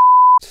is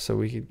so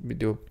we could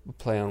do a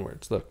play on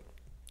words. Look,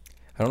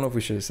 I don't know if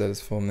we should have said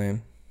his full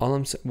name.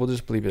 We'll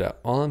just bleep it out.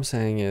 All I'm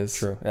saying is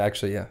true.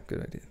 Actually, yeah,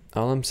 good idea.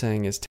 All I'm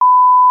saying is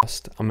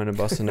I'm gonna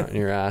bust a nut in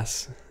your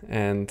ass,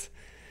 and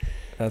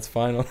that's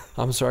final.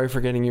 I'm sorry for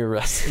getting you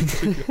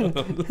arrested.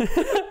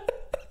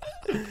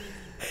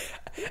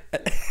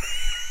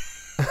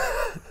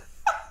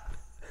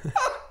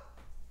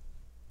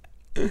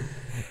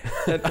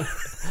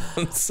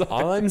 I'm sorry.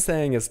 All I'm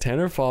saying is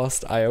Tanner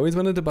Faust, I always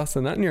wanted to bust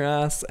a nut in your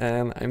ass,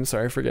 and I'm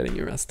sorry for getting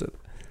you arrested.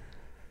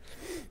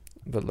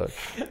 But look,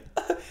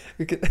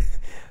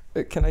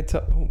 can I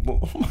tell?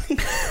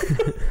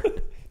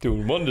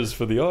 Doing wonders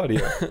for the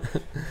audio.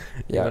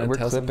 Yeah, we're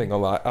clipping a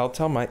lot.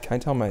 Can I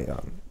tell my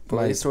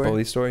bully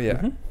story? Yeah.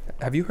 Mm-hmm.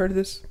 Have you heard of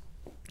this?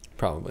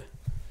 Probably.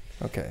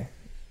 Okay.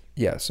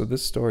 Yeah. So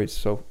this story is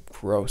so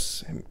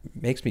gross. It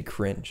makes me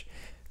cringe.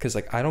 Because,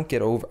 like, I don't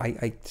get over...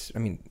 I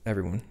mean,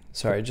 everyone.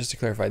 Sorry, just to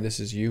clarify, this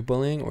is you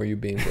bullying or you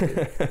being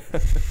bullied?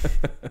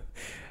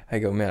 I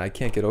go, man, I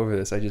can't get over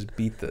this. I just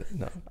beat the...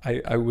 No,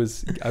 I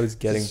was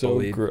getting so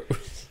bullied.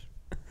 Gross.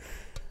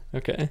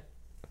 Okay.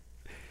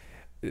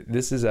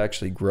 This is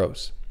actually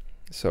gross.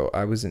 So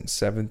I was in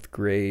 7th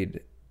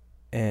grade,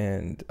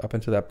 and up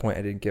until that point,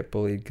 I didn't get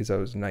bullied because I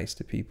was nice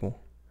to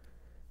people.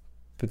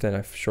 But then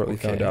I shortly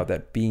found out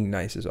that being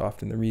nice is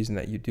often the reason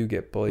that you do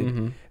get bullied.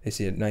 Mm-hmm. They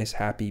see a nice,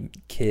 happy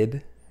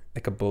kid...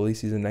 Like a bully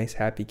sees a nice,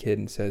 happy kid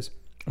and says,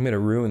 I'm going to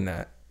ruin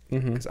that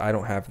because I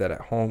don't have that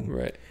at home.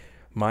 Right.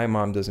 My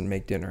mom doesn't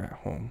make dinner at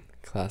home.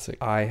 Classic.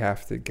 I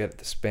have to get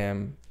the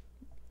Spam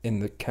in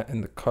the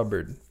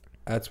cupboard.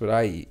 That's what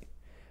I eat.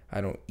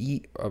 I don't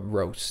eat a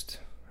roast.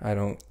 I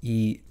don't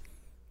eat...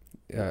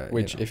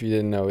 Which, if you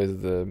didn't know,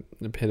 is the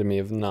epitome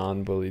of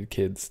non-bullied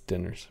kids'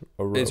 dinners.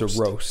 A roast. It's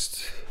a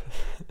roast.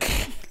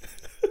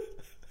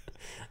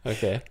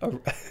 Okay.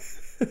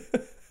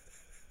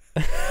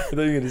 I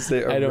thought you were gonna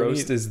say a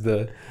roast is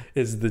the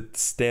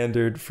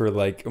standard for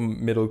like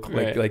middle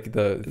right. like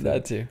the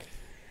that too.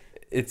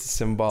 It's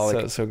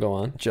symbolic. So go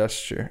on.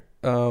 Gesture.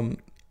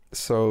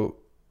 So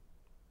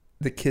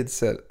the kid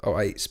said, "Oh,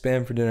 I eat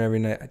Spam for dinner every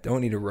night. I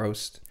don't eat a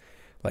roast."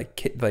 Like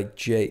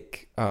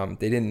Jake,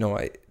 they didn't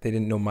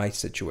know my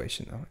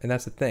situation though, and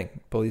that's the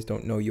thing. Bullies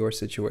don't know your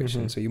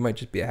situation, so you might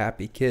just be a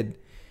happy kid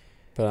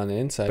But on the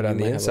inside, But on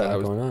the inside, have a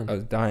lot going on. I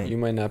was dying. You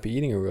might not be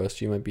eating a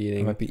roast. You might be I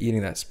eating. might be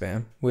eating that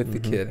Spam with the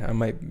kid. I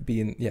might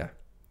be in, yeah.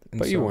 And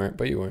But you weren't.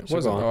 But you weren't. So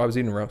wasn't. go on. No, I was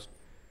eating roast.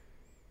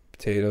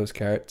 Potatoes,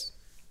 carrots.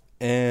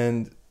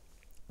 And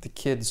the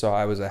kid saw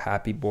I was a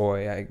happy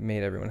boy. I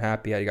made everyone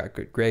happy. I got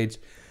good grades.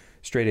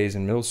 Straight A's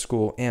in middle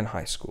school and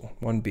high school.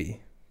 1B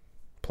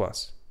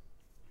plus.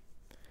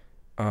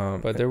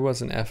 But there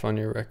was an F on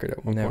your record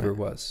at one point. Never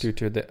was. Due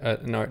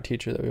to an art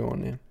teacher that we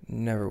won't name.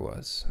 Never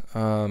was.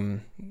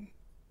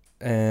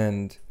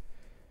 And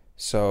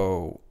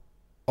so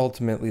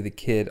ultimately the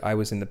kid, I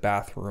was in the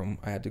bathroom.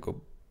 I had to go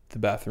to the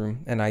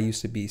bathroom. And I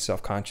used to be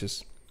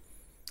self-conscious.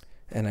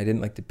 And I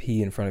didn't like to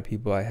pee in front of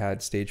people. I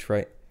had stage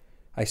fright.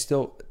 I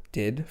still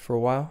did for a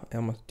while. I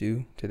almost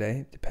do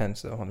today. It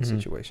depends, though, on the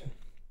situation.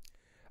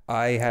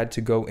 I had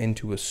to go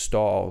into a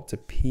stall to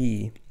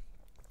pee.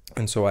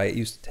 And so I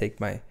used to take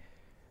my...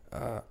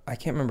 I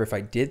can't remember if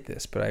I did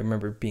this, but I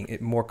remember being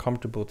more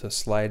comfortable to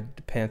slide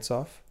the pants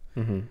off.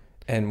 Mm-hmm.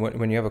 And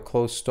when you have a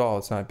closed stall,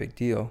 it's not a big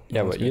deal.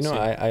 Yeah, but you know,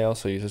 I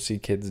also used to see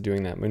kids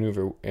doing that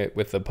maneuver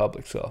with the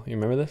public stall. You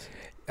remember this?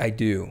 I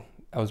do.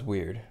 That was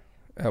weird.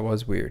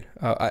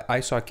 I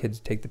saw kids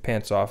take the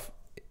pants off,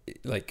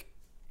 like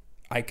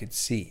I could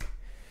see.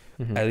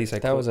 Mm-hmm. At least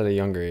that was at a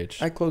younger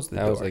age. I closed the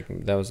door.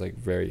 That was like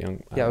very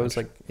young. Yeah, I was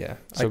like, yeah.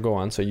 So go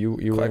on. So you were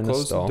in the stall. I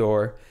closed the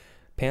door.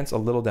 Pants a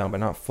little down, but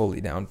not fully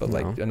down, but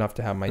like enough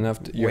to have my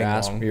your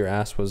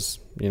ass was,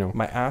 you know,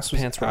 my ass was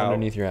pants were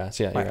underneath your ass.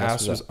 Yeah, my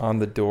ass was on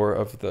the door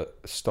of the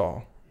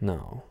stall.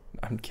 No,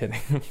 I'm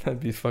kidding. That'd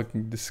be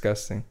fucking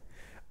disgusting.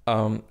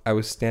 I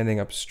was standing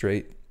up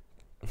straight,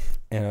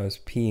 and I was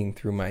peeing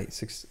through my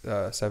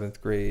 7th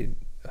grade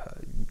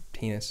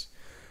penis,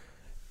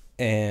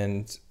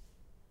 and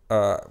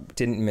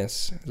didn't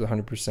miss. It was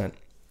 100%.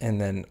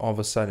 And then all of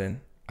a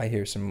sudden, I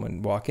hear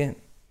someone walk in.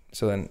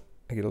 So then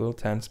I get a little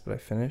tense, but I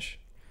finish.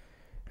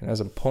 And as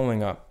I'm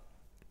pulling up,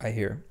 I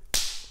hear,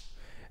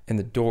 and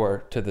the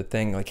door to the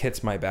thing like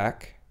hits my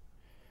back.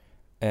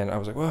 And I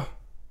was like, whoa.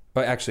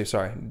 But actually,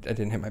 sorry, I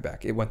didn't hit my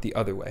back. It went the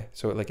other way.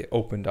 So it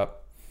opened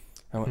up.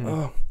 I went,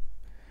 oh.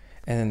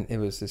 And it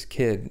was this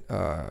kid,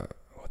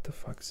 what the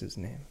fuck's his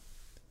name?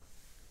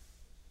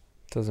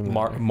 Doesn't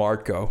matter.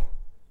 Marco.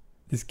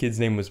 This kid's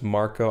name was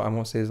Marco. I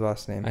won't say his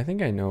last name. I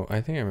think I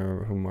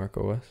remember who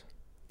Marco was.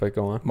 But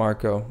go on.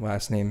 Marco,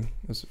 last name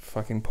was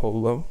fucking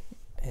Polo.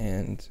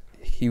 And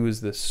he was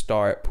the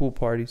star at pool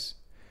parties.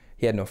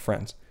 He had no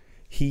friends.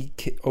 He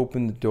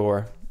opened the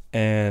door,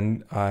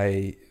 and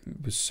I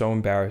was so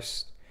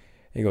embarrassed.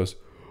 He goes,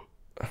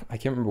 I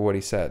can't remember what he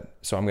said,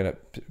 so I'm going to,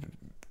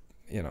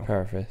 you know.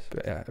 Paraphrase.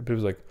 But it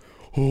was like,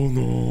 oh,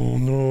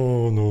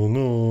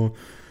 no.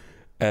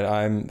 And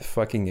I'm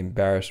fucking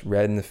embarrassed,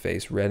 red in the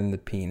face, red in the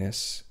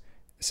penis,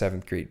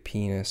 7th grade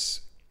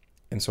penis.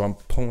 And so I'm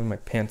pulling my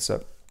pants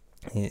up.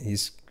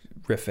 He's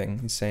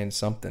riffing. He's saying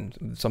something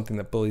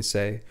that bullies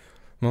say.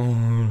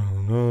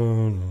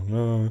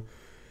 No.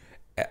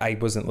 I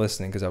wasn't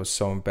listening because I was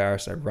so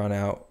embarrassed. I run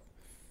out,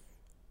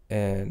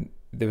 and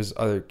there was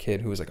other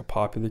kid who was like a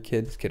popular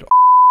kid. This kid,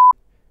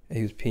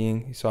 he was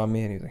peeing. He saw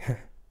me, and he was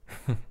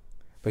like,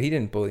 but he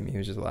didn't bully me. He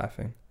was just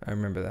laughing. I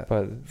remember that.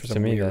 But for to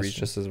me, that's reason.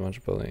 Just as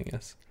much bullying,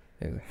 yes.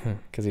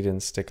 Because he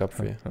didn't stick up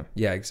for you.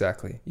 Yeah,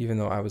 exactly. Even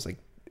though I was like,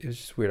 it was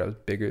just weird. I was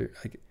bigger.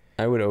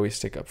 I would always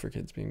stick up for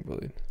kids being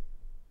bullied.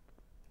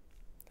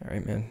 All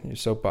right, man. Your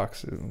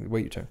soapbox.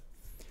 Wait your turn.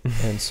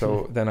 And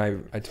so then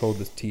I told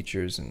the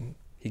teachers, and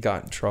he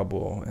got in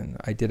trouble, and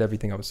I did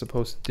everything I was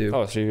supposed to do.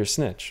 Oh, so you're a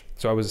snitch.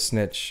 So I was a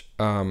snitch.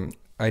 I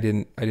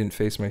didn't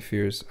face my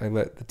fears. I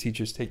let the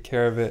teachers take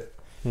care of it.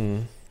 I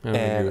don't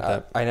agree with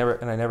that. I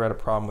never had a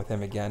problem with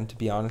him again, to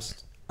be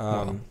honest.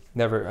 I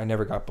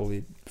never got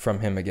bullied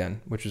from him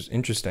again, which was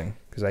interesting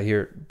because I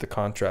hear the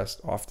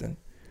contrast often.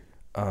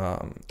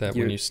 That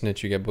when you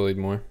snitch, you get bullied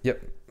more.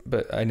 Yep,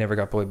 but I never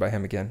got bullied by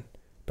him again.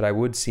 But I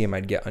would see him,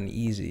 I'd get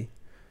uneasy,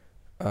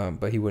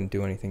 but he wouldn't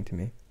do anything to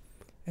me.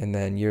 And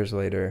then years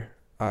later,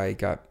 I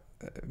got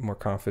more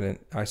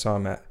confident. I saw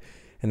him and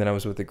then I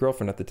was with a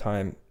girlfriend at the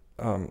time.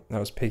 I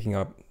was picking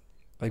up,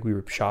 like we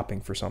were shopping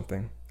for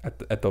something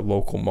at the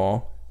local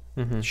mall.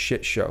 Mm-hmm.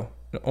 Shit show.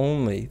 And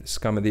only the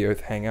scum of the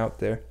earth hang out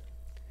there.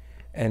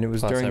 And it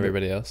was Plus during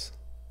everybody else.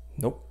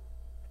 Nope.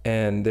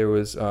 And there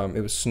was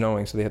it was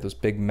snowing, so they had those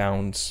big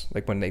mounds,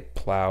 like when they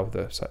plow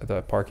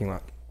the parking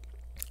lot.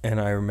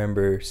 And I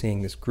remember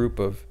seeing this group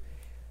of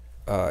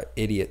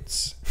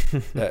idiots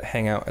that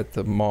hang out at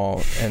the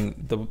mall, and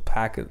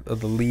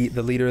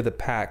the leader of the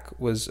pack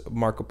was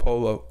Marco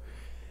Polo,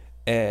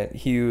 and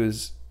he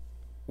was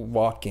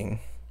walking,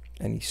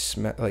 and he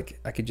smelled like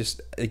I could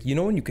just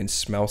when you can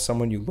smell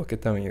someone, you look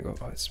at them and you go,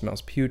 oh, it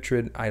smells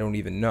putrid. I don't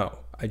even know.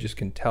 I just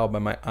can tell by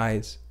my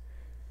eyes.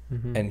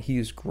 Mm-hmm. And he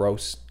is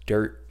gross,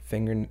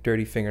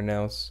 dirty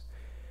fingernails,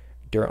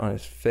 dirt on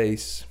his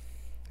face,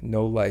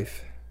 no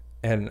life.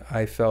 And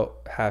I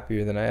felt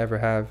happier than I ever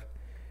have.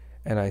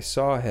 And I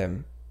saw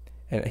him,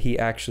 and he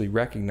actually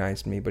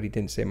recognized me, but he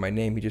didn't say my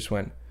name. He just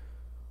went,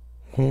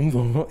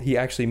 he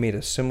actually made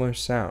a similar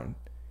sound.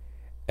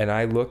 And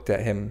I looked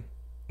at him,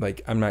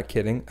 like, I'm not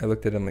kidding. I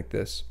looked at him like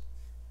this.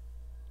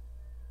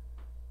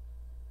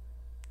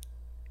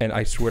 And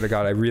I swear to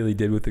God, I really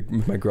did with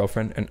my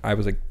girlfriend. And I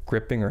was like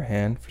gripping her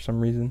hand for some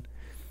reason.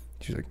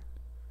 She was like,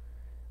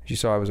 she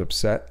saw I was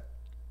upset.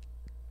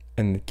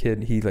 And the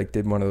kid, he like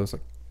did one of those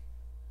like,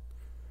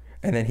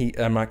 and then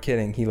I'm not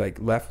kidding, he like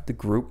left the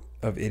group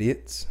of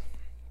idiots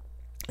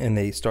and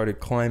they started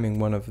climbing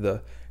one of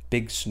the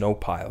big snow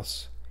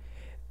piles.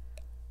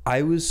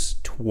 I was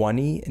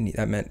 20 and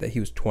that meant that he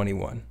was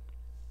 21.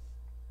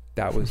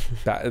 That was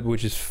that,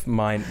 which is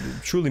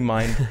truly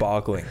mind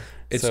boggling.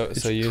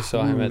 So you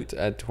saw him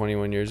at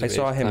 21 years of age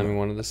climbing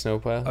one of the snow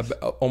piles?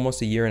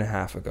 Almost a year and a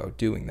half ago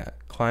doing that.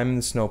 Climbing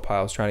the snow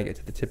piles, trying to get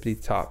to the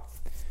tippity top.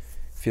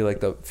 Feel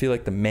like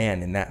the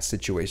man in that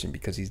situation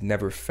because he's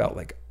never felt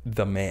like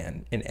the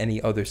man in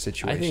any other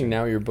situation. I think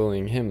now you're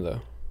bullying him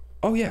though.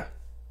 Oh yeah.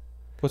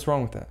 What's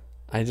wrong with that?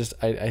 I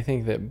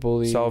think that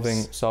bullies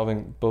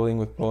solving bullying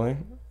with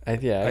bullying. I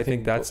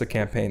think that's a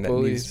campaign that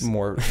needs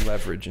more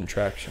leverage and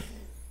traction.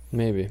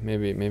 Maybe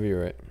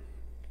you're right.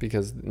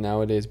 Because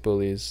nowadays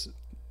bullies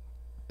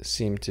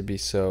seem to be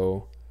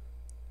so,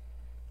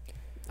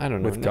 I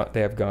don't know. They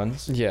have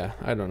guns? Yeah,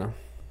 I don't know.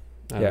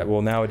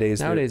 Well,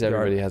 nowadays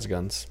everybody has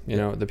guns. You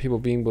know, the people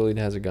being bullied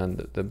has a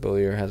gun. The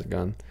bullier has a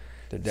gun.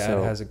 The dad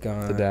has a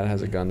gun. The dad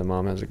has a gun. The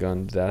mom has a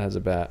gun. The dad has a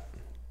bat.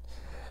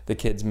 The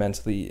kid's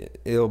mentally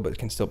ill but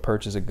can still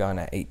purchase a gun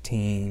at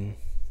 18.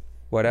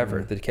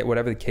 Whatever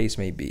the case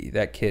may be,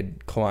 that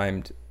kid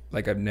climbed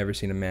like I've never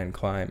seen a man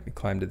climb. He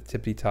climbed to the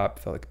tippity top,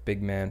 felt like a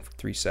big man for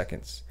 3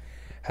 seconds.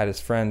 Had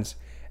his friends,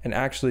 and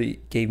actually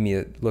gave me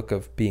a look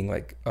of being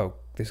like, oh,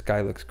 this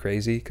guy looks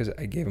crazy, because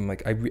I gave him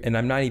like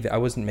I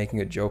wasn't making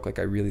a joke, like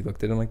I really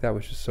looked at him like that,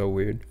 which is so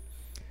weird.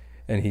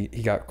 And he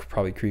got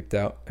probably creeped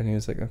out, and he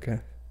was like, okay.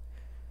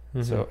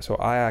 Mm-hmm. So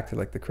I acted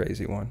like the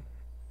crazy one.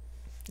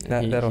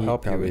 That'll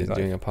help you. He's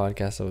doing a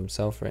podcast of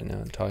himself right now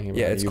and talking about.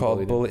 Yeah, it's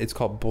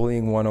called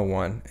Bullying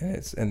 101,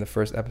 and the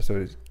first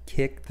episode is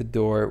kick the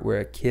door where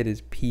a kid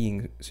is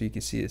peeing so you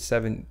can see a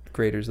 7th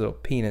grader's little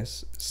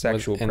penis.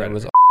 Sexual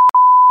predator.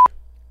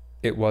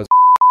 It was.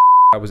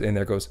 I was in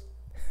there. Goes.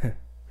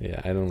 Yeah,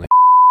 I don't like.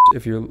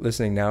 If you're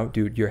listening now,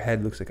 dude, your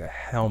head looks like a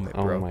helmet,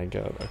 bro. Oh my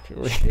God.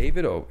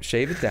 Okay.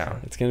 Shave it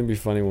down. It's gonna be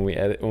funny when we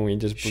edit. When we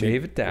just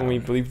shave it down. When we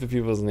bleep the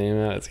people's name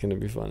out, it's gonna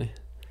be funny.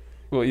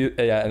 Well,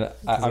 and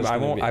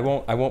I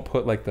won't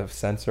put like the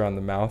sensor on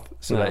the mouth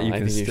so that you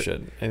can. I think you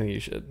should. I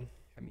mean,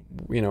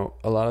 you know,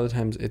 a lot of the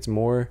times it's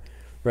more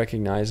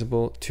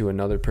recognizable to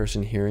another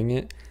person hearing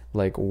it,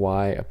 like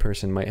why a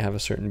person might have a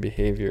certain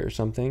behavior or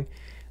something.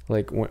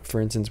 Like, for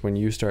instance, when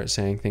you start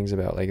saying things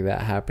about like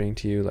that happening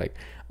to you, like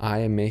I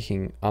am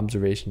making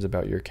observations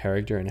about your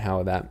character and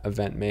how that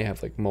event may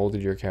have like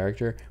molded your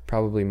character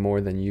probably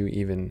more than you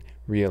even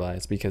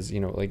realize, because, you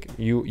know, like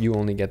you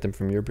only get them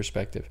from your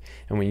perspective.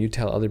 And when you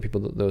tell other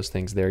people those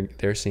things,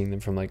 they're seeing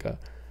them from like a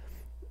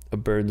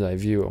bird's eye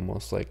view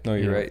almost, like. No,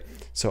 you're right.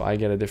 So I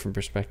get a different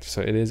perspective.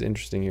 So it is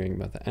interesting hearing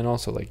about that. And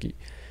also like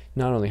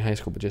not only high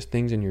school, but just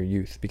things in your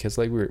youth, because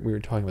like we were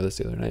talking about this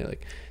the other night,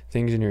 like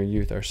things in your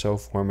youth are so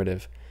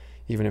formative,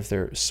 even if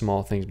they're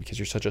small things, because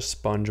you're such a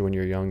sponge when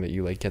you're young that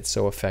you like get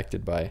so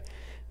affected by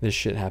this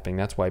shit happening.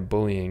 That's why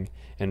bullying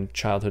and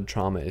childhood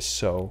trauma is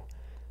so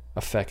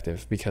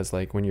effective, because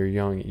like when you're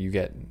young you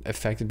get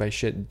affected by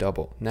shit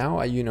double.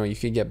 Now you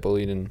could get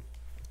bullied, and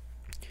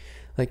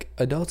like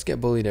adults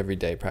get bullied every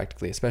day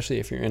practically, especially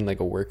if you're in like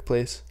a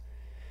workplace.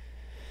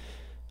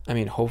 I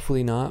mean,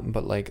 hopefully not,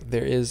 but like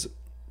there is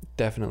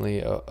definitely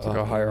a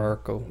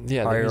hierarchical.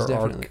 Yeah, there is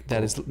definitely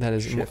that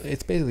is shift.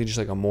 It's basically just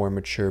like a more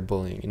mature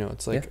bullying, you know.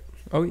 It's like,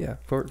 oh yeah,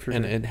 for and sure.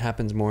 It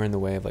happens more in the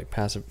way of like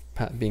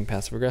being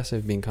passive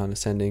aggressive, being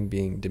condescending,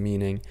 being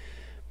demeaning,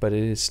 but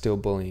it is still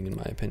bullying in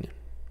my opinion.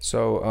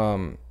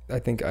 So I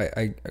think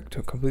I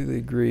completely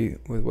agree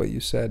with what you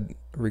said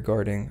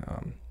regarding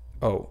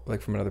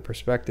like from another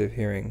perspective,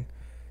 hearing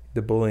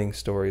the bullying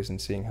stories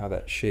and seeing how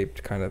that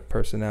shaped kind of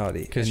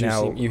personality. Because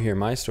you hear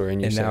my story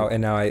and you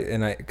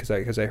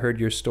because I heard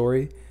your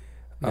story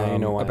you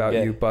know about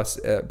you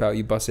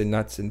busting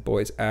nuts in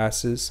boys'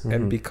 asses,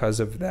 and because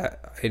of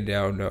that I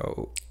now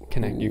know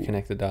you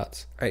connect the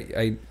dots.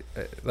 I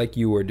like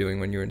you were doing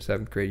when you were in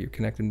 7th grade. You're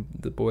connecting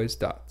the boys'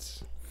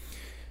 dots.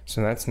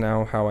 So that's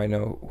now how I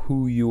know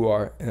who you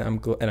are, and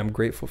I'm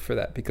grateful for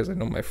that, because I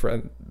know my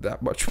friend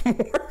that much more.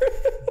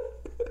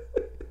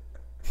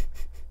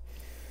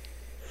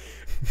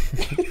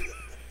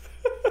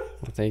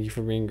 Well, thank you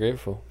for being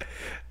grateful.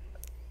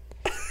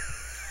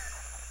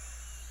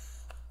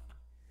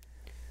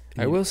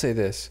 I will say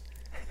this: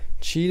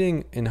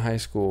 cheating in high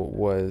school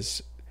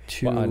was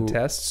on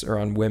tests or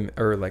on women,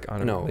 or like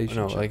on a relationship?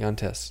 No, like on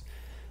tests.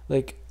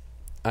 Like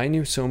I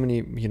knew so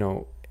many, you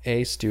know,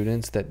 A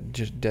students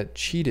that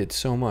cheated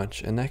so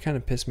much, and that kind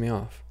of pissed me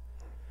off.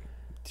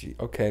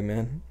 Okay,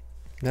 man.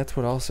 That's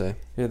what I'll say.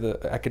 You're the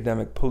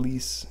academic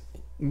police.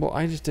 Well,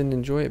 I just didn't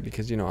enjoy it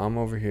because, you know, I'm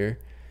over here,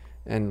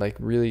 and like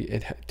really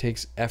it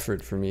takes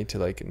effort for me to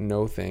like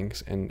know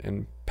things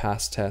and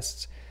pass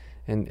tests,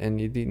 and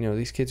you know,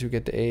 these kids who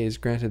get the A's,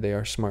 granted they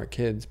are smart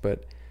kids,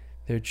 but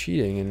they're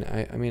cheating.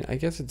 And I mean, I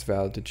guess it's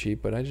valid to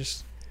cheat, but I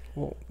just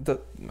Well,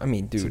 I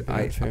mean, It's a dude, bit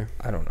unfair.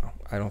 I don't know.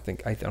 I don't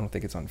think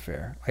it's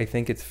unfair. I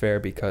think it's fair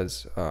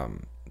because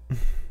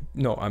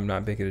no, I'm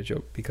not making a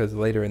joke, because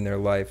later in their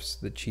lives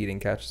the cheating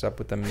catches up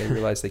with them and they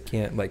realize they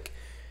can't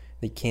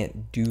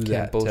do that.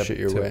 Can't bullshit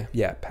your way.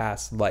 Yeah,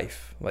 pass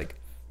life. Like,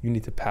 you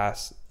need to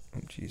pass.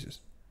 Oh,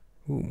 Jesus.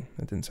 Ooh,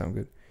 that didn't sound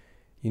good.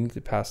 You need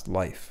to pass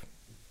life.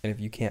 And if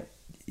you can't,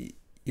 you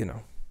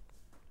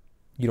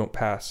don't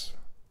pass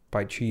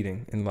by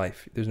cheating in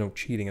life. There's no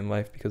cheating in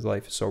life because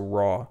life is so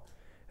raw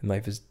and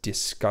life is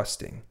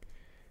disgusting.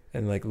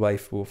 And like,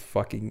 life will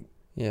fucking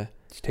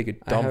take a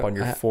dump on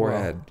your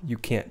forehead. You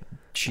can't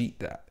cheat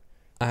that.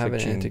 I have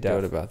like an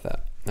anecdote death. about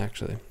that,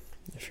 actually,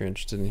 if you're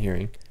interested in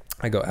hearing.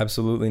 I go,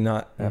 absolutely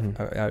not.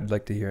 Mhm. I'd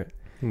like to hear it.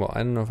 Well, I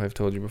don't know if I've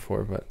told you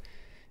before, but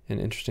an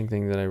interesting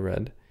thing that I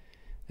read,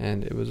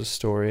 and it was a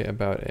story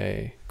about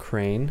a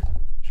crane,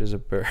 which is a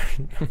bird.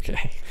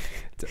 Okay.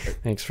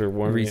 Thanks for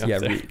warming me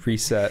up there.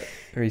 Reset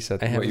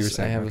what you were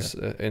saying. I have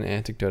an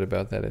anecdote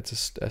about that.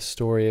 It's a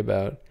story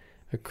about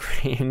a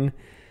crane,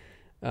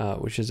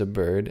 which is a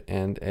bird,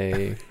 and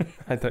a...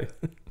 I thought...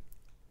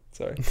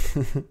 Sorry.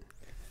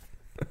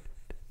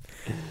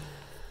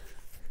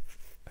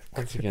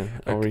 Once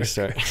again, I'll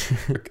restart.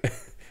 Okay.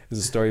 There's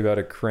a story about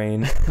a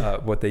crane,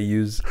 what they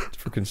use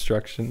for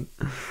construction.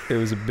 It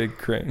was a big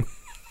crane.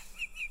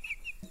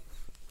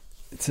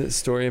 It's a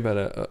story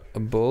about a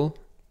bull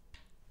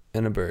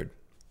and a bird.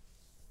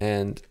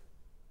 And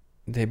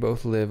they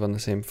both live on the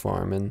same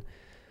farm. And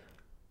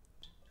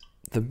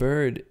the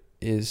bird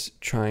is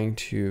trying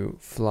to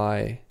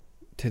fly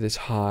to this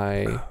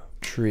high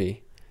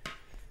tree.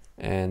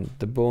 And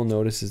the bull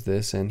notices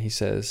this and he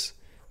says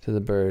to the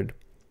bird,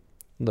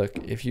 "Look,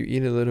 if you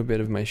eat a little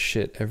bit of my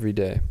shit every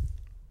day,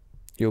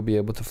 you'll be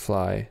able to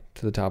fly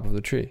to the top of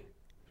the tree."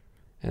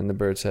 And the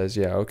bird says,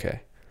 "Yeah,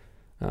 okay."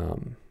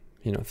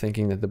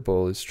 Thinking that the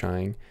bull is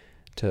trying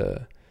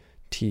to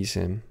tease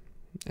him.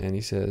 And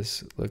he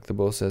says, the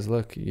bull says,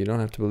 "Look, you don't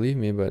have to believe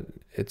me, but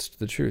it's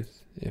the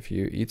truth. If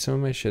you eat some of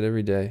my shit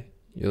every day,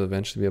 you'll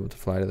eventually be able to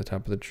fly to the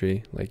top of the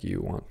tree like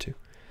you want to."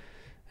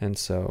 And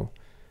so,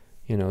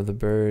 the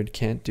bird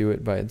can't do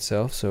it by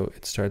itself, so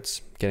it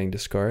starts getting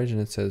discouraged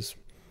and it says,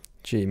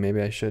 "Gee,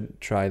 maybe I should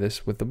try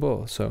this with the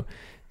bull." So it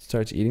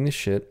starts eating the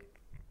shit,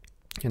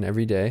 and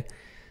every day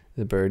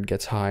the bird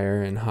gets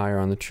higher and higher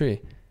on the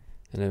tree.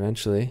 And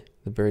eventually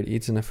the bird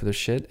eats enough of the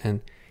shit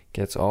and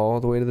gets all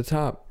the way to the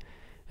top.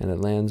 And it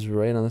lands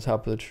right on the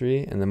top of the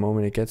tree, and the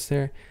moment it gets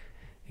there,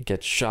 it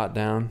gets shot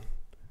down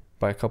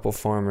by a couple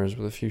farmers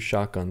with a few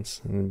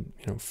shotguns and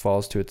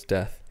falls to its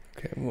death.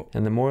 Okay, well,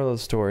 and the moral of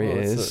the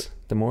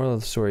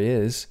story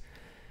is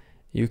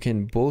you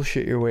can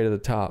bullshit your way to the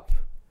top,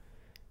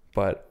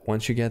 but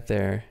once you get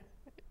there,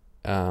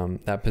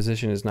 that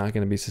position is not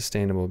going to be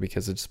sustainable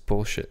because it's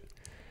bullshit.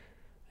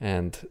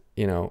 And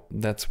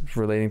that's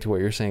relating to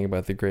what you're saying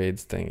about the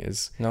grades thing.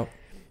 Is no,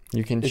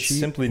 you can it's cheat.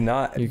 simply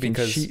not. You can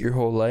cheat your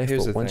whole life,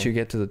 but once you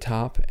get to the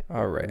top,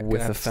 all right,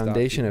 with the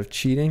foundation of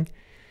cheating,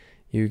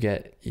 you'll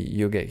get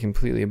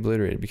completely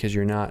obliterated because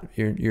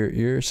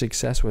your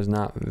success was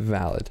not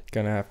valid.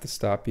 Gonna have to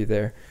stop you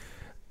there.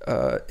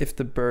 If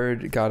the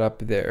bird got up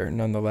there,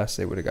 nonetheless,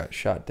 they would have got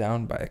shot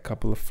down by a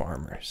couple of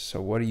farmers. So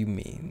what do you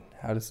mean?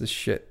 How does this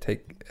shit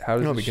shit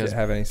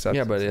have any substance?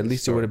 Yeah, but at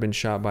least it would have been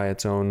shot by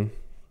its own.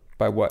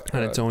 By what?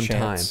 On its own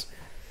chance? time.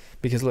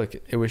 Because look,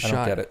 it was I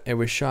shot. don't get it. It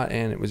was shot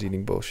and it was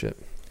eating bullshit.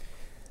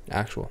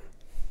 Actual.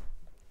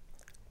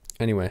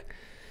 Anyway,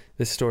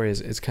 this story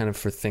is kind of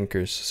for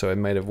thinkers, so it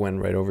might have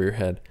went right over your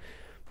head.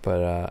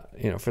 But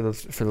for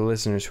the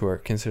listeners who are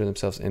consider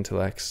themselves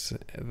intellects,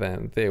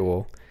 then they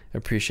will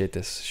appreciate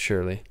this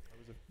surely.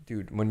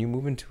 Dude, when you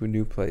move into a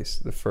new place,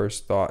 the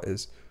first thought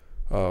is,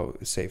 "Oh,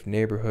 safe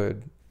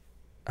neighborhood."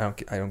 I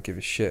don't give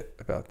a shit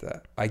about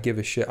that. I give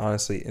a shit,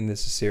 honestly, and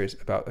this is serious,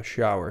 about a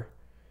shower.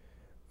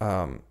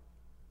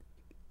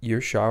 Your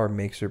shower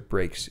makes or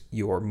breaks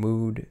your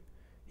mood,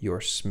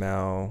 your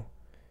smell,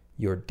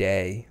 your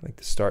day. Like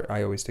the start,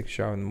 I always take a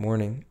shower in the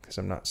morning because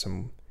I'm not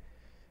some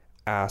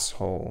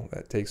asshole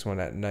that takes one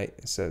at night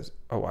and says,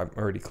 "Oh, I'm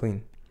already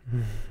clean."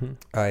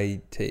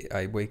 I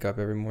wake up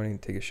every morning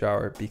and take a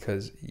shower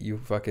because you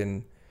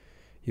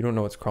don't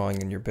know what's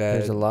crawling in your bed.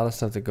 There's a lot of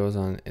stuff that goes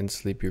on in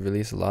sleep. You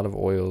release a lot of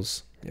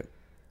oils. Yep.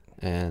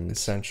 And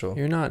essential.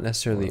 You're not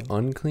necessarily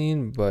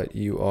unclean, but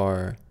you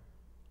are.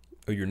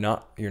 Oh, you're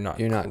not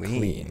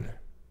clean.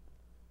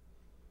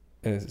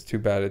 And it's too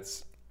bad.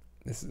 It's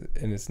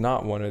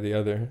not one or the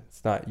other.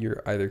 It's not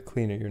you're either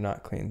clean or you're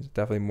not clean. There's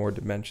definitely more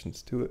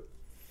dimensions to it.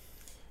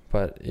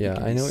 But yeah,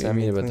 I know what you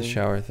mean about the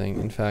shower thing.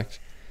 In fact,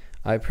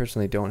 I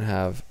personally don't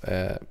have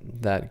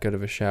that good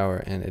of a shower,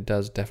 and it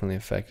does definitely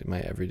affect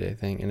my everyday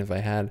thing. And if I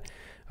had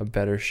a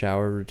better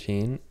shower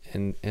routine,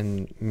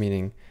 and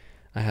meaning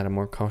I had a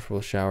more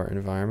comfortable shower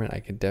environment, I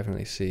could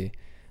definitely see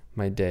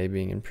my day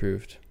being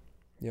improved.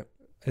 Yep.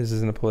 This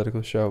isn't a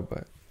political show,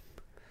 but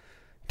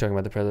talking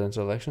about the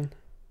presidential election.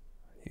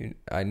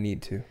 I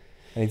need to.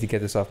 I need to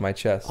get this off my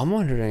chest. I'm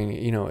wondering,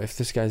 if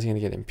this guy's going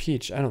to get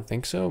impeached. I don't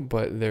think so,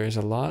 but there is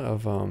a lot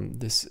of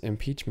this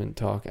impeachment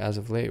talk as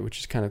of late, which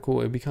is kind of cool.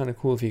 It'd be kind of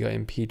cool if he got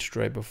impeached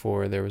right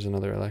before there was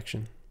another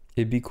election.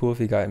 It'd be cool if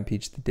he got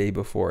impeached the day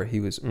before he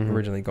was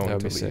originally going to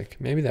leave. That would be sick.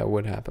 Maybe that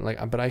would happen.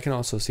 But I can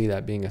also see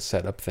that being a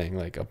setup thing,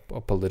 like a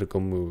political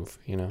move,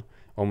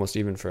 almost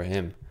even for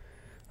him,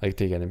 like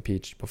to get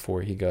impeached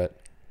before he got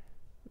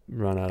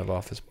run out of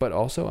office. But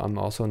also, I'm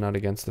also not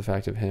against the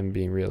fact of him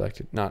being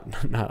reelected. I'm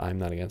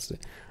not against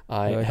it.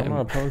 I'm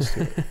not opposed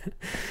to it.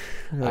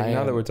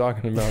 Now that we're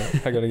talking about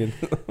it, I gotta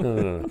get.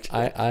 No.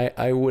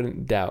 I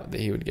wouldn't doubt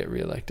that he would get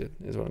reelected.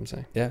 Is what I'm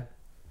saying. Yeah,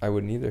 I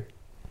wouldn't either.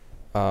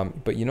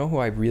 But you know who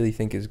I really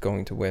think is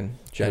going to win?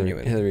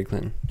 Genuinely, Hillary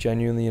Clinton.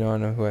 Genuinely, I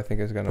know who I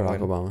think is going to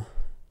win.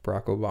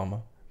 Barack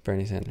Obama.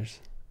 Bernie Sanders.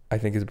 I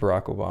think it's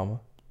Barack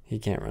Obama. He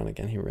can't run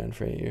again. He ran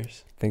for 8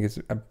 years. I think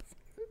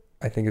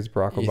it's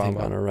Barack Obama. You think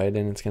on a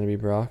write-in it's going to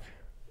be Barack?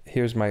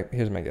 Here's my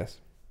guess.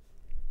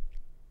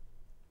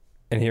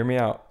 And hear me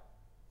out.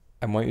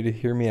 I want you to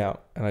hear me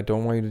out, and I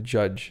don't want you to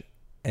judge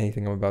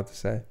anything I'm about to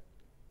say.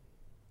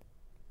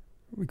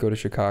 We go to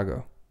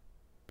Chicago,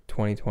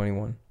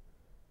 2021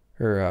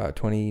 or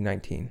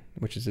 2019,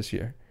 which is this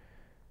year.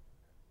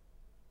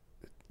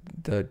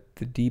 The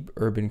deep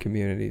urban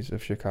communities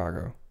of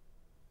Chicago.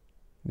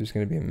 There's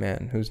going to be a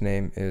man whose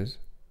name is,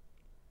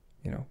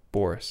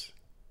 Boris.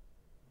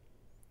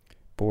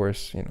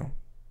 Boris,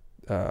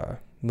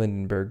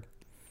 Lindenberg.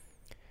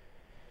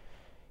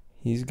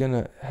 He's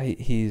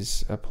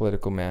a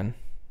political man,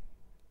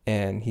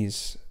 and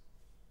he's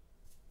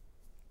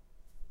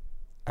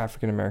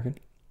African American,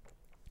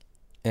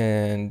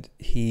 and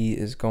he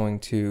is going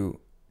to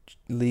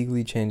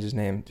legally change his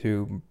name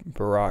to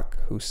Barack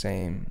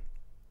Hussein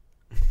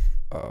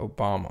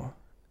Obama.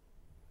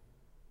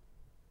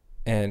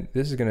 And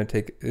this is going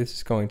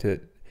to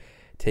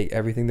take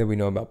everything that we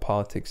know about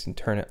politics and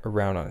turn it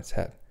around on its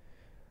head.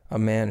 A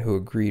man who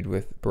agreed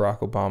with Barack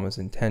Obama's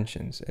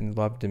intentions and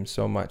loved him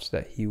so much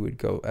that he would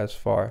go as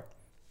far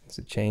as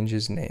to change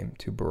his name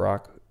to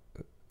Barack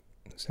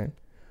Hussein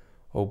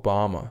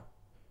Obama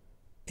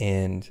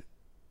and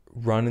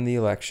run in the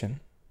election,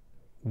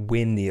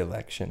 win the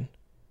election,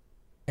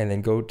 and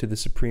then go to the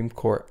Supreme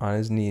Court on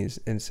his knees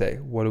and say,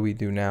 what do we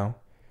do now?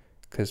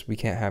 Because we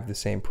can't have the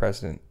same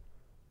president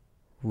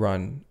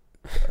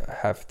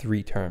have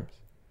 3 terms.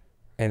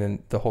 And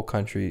then the whole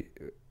country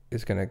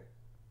is going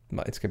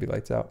to be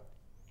lights out.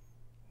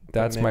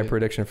 That's my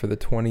prediction for the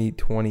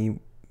 2020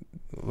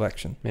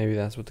 election. Maybe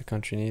that's what the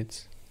country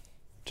needs.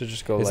 To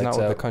just go lights out. It's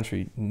not what the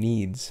country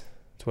needs.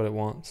 It's what it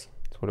wants.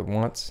 It's what it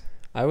wants.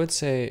 I would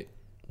say,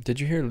 did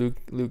you hear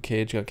Luke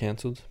Cage got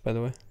canceled, by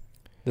the way?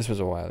 This was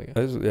a while ago.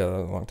 That was a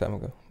long time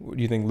ago.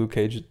 Do you think Luke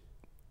Cage...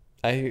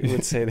 I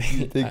would say that...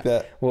 You think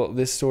that... Well,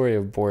 this story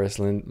of Boris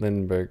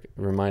Lindenberg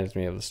reminds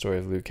me of the story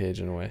of Luke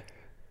Cage in a way.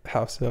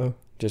 How so?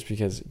 Just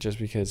because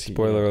he...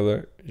 Spoiler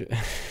alert.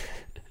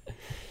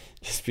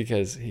 Just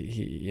because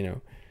he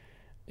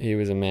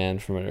was a man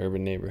from an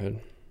urban neighborhood.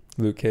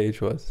 Luke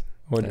Cage was.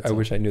 I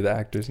wish I knew the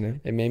actor's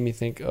name. It made me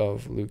think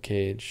of Luke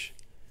Cage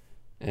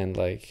and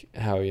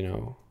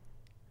how,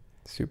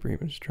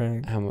 superhuman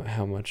strength.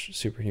 How much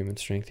superhuman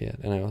strength he had.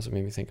 And it also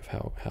made me think of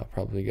how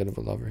probably good of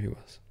a lover he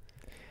was.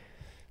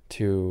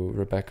 To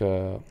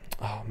Rebecca...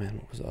 Oh, man,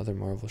 what was the other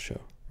Marvel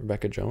show?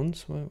 Rebecca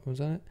Jones? What was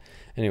that?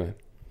 Anyway,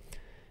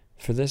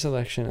 for this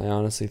election, I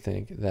honestly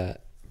think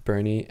that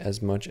Bernie,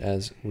 as much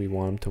as we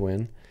want him to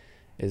win,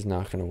 is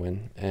not going to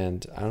win.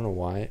 And I don't know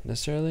why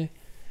necessarily,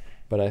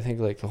 but I think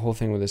the whole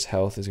thing with his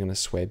health is going to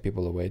sway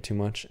people away too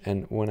much.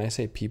 And when I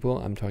say people,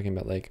 I'm talking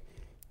about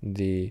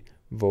the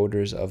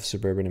voters of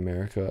suburban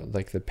America,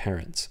 the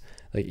parents,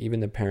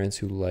 even the parents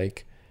who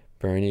like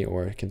Bernie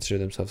or consider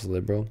themselves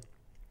liberal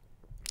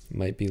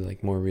might be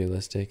more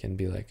realistic and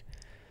be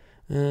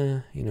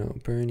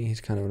Bernie, he's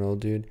kind of an old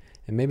dude.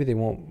 And maybe they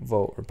won't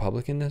vote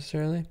Republican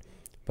necessarily,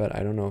 but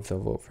I don't know if they'll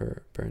vote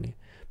for Bernie.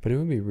 But it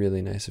would be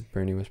really nice if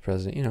Bernie was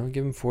president.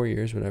 Give him 4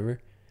 years,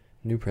 whatever.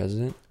 New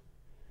president.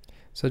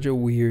 Such a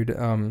weird,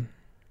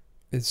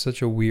 it's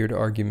such a weird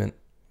argument.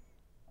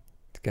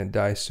 It's gonna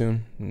die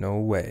soon? No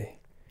way.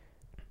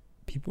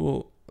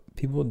 People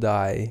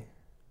die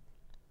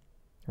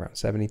around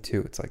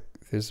 72. It's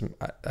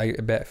I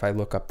bet if I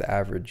look up the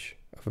average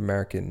of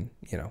American,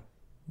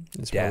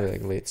 it's death,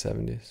 probably late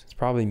 70s. It's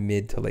probably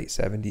mid to late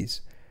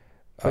 70s.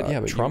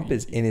 But Trump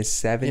is in his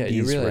 70s. Yeah,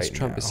 you realize right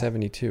Trump now. is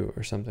 72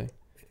 or something.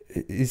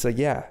 It's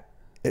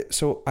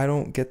so I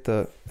don't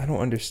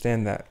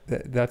understand that.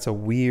 That's a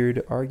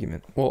weird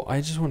argument. Well,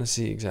 I just want to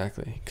see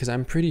exactly, because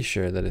I'm pretty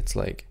sure that it's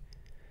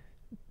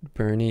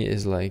Bernie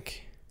is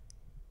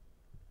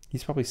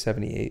he's probably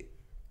 78.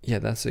 Yeah,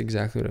 that's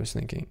exactly what I was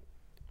thinking.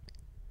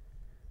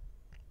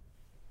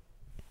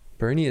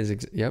 Bernie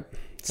is yep.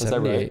 Is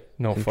that right?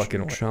 No and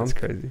fucking way. Trump That's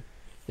crazy.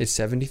 Is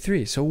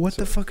 73. So what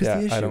the fuck is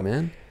the issue,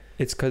 man?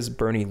 It's because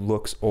Bernie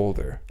looks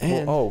older.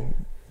 And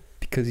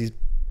because he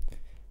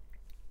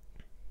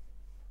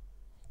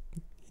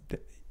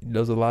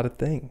does a lot of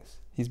things.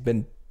 He's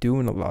been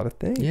doing a lot of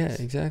things. Yeah,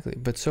 exactly.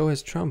 But so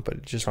has Trump.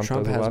 But Trump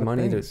does a has lot of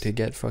money things. to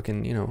get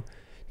fucking,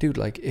 dude.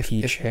 Like if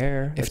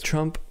Trump,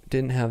 Trump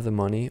didn't have the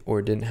money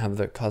or didn't have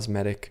the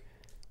cosmetic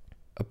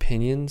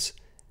opinions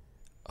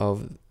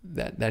of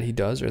that he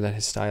does, or that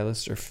his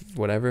stylist or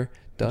whatever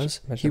does,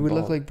 he would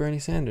look like Bernie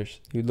Sanders.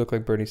 He would look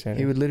like Bernie Sanders.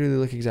 He would literally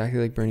look exactly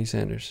like Bernie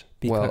Sanders.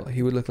 Well,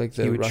 he would look like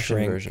the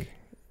Russian version.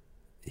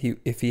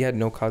 If he had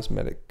no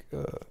cosmetic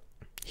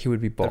he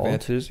would be bald.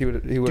 advantages, he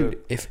would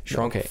have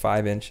shrunk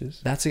 5 inches.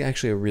 That's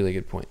actually a really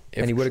good point.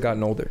 And he would have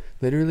gotten older.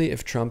 Literally,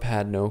 if Trump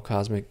had no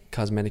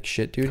cosmetic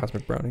shit, dude,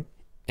 Cosmic brownie,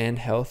 and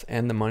health,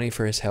 and the money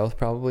for his health,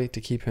 probably to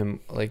keep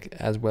him like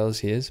as well as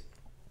he is,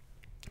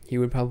 he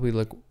would probably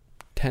look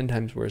 10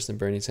 times worse than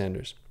Bernie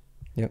Sanders.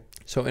 Yep.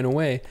 So in a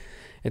way,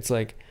 it's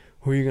like,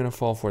 who are you gonna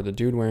fall for? The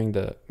dude wearing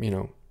the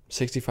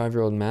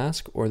 65-year-old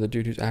mask, or the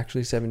dude who's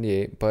actually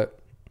 78 but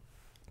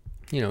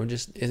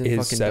just isn't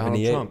fucking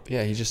 78. Donald Trump?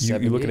 Yeah, he's just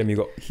 78. You look at him, you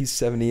go, he's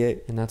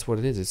 78. And that's what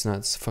it is. It's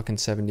not fucking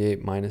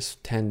 78 minus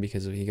 10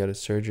 because he got a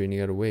surgery and he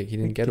got a wig. He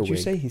didn't get a wig. Did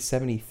you say he's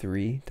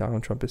 73?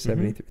 Donald Trump is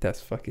 73. Mm-hmm. That's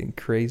fucking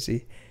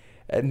crazy.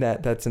 And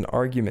that's an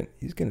argument.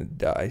 He's going to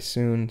die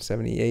soon.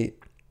 78.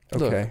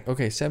 Okay. Look,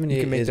 okay, 78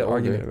 you can make is that older.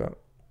 argument about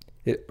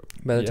it.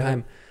 By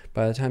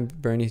the time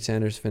Bernie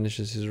Sanders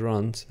finishes his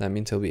runs, that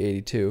means he'll be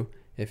 82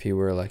 if he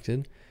were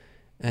elected.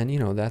 And,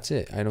 that's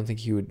it. I don't think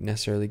he would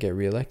necessarily get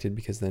reelected,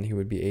 because then he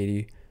would be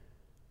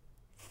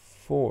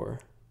 84.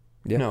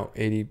 Yeah. No,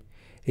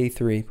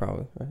 83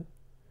 probably, right?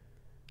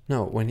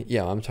 No,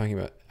 I'm talking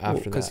about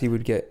after that. Because he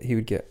would get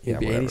He'd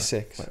be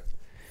 86. Whatever.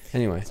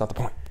 Anyway. It's not the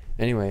point.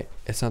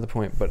 It's not the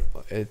point, but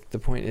the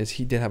point is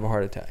he did have a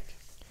heart attack.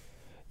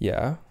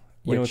 Yeah.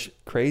 It's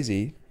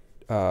crazy.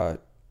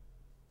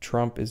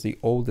 Trump is the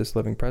oldest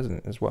living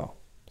president as well.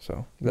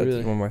 So that's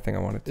really? One more thing I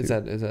wanted to... Is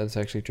that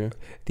actually true?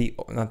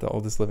 Not the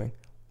oldest living.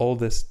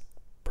 Oldest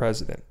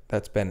president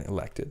that's been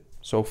elected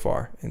so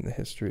far in the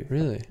history.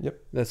 Really? Yep.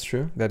 That's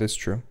true? That is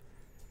true.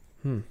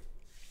 I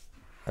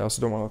also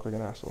don't want to look like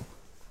an asshole.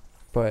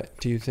 But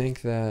do you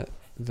think that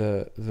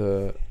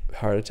the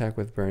heart attack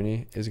with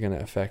Bernie is going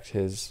to affect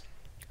his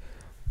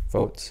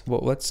votes?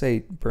 Well, let's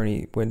say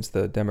Bernie wins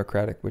the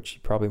Democratic, which he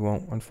probably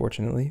won't,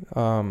 unfortunately.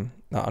 Not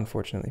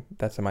unfortunately.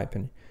 That's in my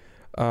opinion.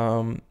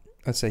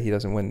 Let's say he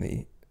doesn't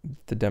win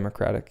the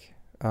Democratic,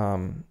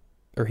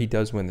 or he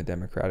does win the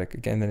Democratic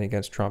again, then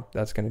against Trump.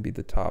 That's going to be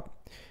the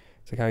top.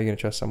 It's like, how are you going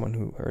to trust someone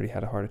who already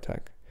had a heart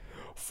attack?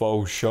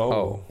 Faux show.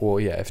 Oh, well,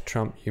 yeah. If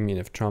Trump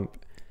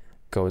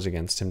goes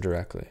against him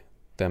directly,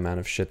 the amount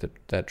of shit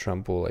that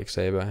Trump will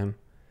say about him,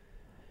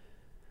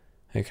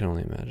 I can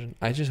only imagine.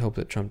 I just hope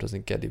that Trump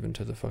doesn't get even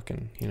to the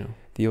fucking,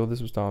 The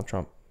oldest was Donald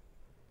Trump.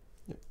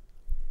 Yep.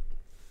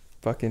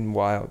 Fucking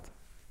wild.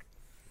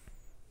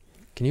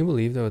 Can you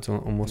believe, though, it's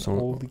almost...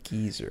 old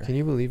geezer. Can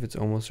you believe it's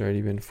almost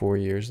already been 4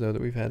 years, though,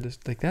 that we've had this?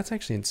 That's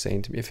actually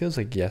insane to me. It feels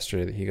like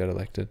yesterday that he got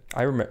elected.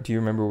 I remember. Do you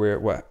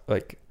remember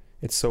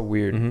it's so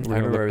weird. Mm-hmm. I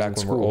remember back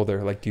when we're older.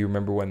 Do you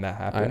remember when that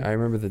happened? I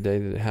remember the day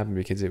that it happened,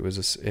 because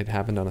it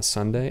happened on a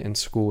Sunday, and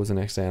school was the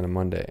next day on a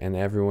Monday, and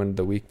everyone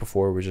the week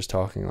before was just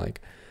talking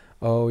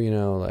oh,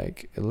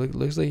 it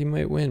looks like he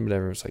might win, but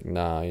everyone's like,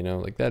 nah,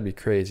 that'd be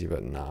crazy,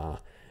 but nah.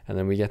 And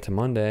then we get to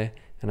Monday,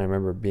 and I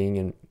remember being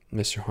in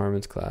Mr.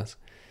 Harmon's class,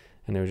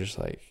 and it was just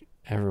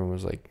everyone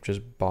was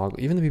just boggled.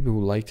 Even the people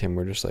who liked him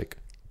were just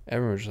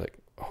everyone was just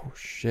oh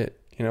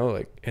shit,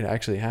 it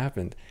actually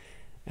happened.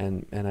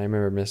 And I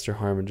remember Mr.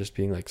 Harmon just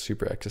being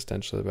super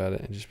existential about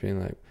it, and just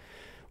being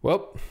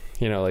well,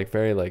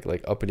 very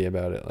uppity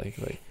about it,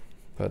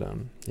 but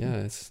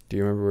yeah. Do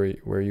you remember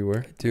where you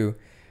were? I do.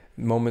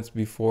 Moments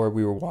before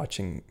we were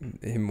watching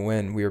him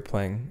win,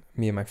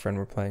 me and my friend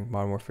were playing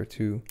Modern Warfare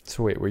 2.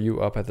 So wait, were you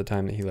up at the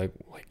time that he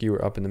you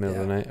were up in the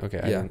middle of the night? Okay,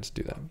 I didn't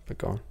do that, but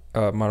go on.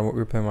 We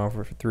were playing Modern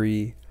Warfare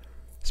 3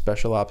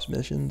 special ops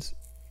missions,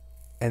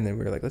 and then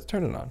we were let's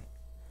turn it on.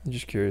 I'm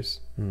just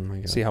curious. Oh my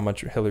God. See how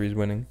much Hillary's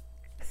winning.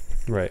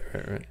 Right.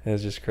 It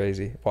was just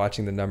crazy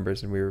watching the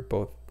numbers, and we were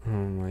both oh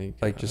my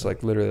God. just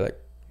literally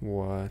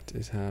what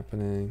is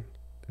happening?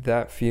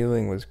 That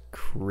feeling was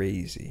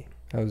crazy.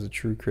 That was a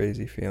true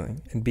crazy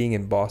feeling. And being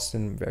in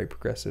Boston, very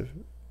progressive,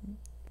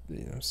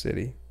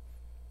 city.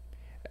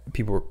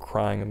 People were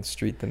crying on the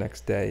street the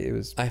next day. It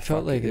was. I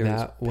felt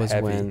that was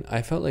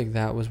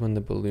when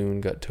the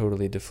balloon got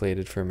totally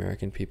deflated for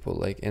American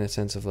people. In a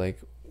sense of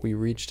we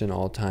reached an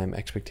all-time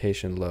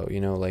expectation low.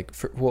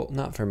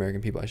 Not for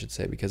American people, I should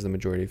say, because the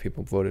majority of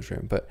people voted for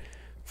him. But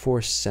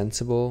for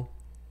sensible,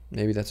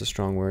 maybe that's a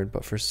strong word,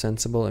 but for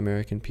sensible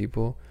American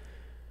people,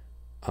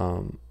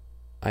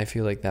 I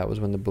feel that was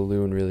when the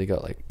balloon really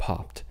got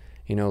popped.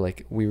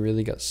 We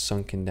really got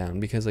sunken down,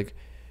 because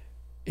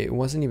it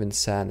wasn't even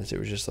sadness. It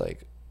was just oh,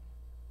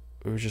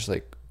 it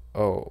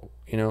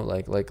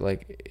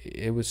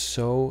was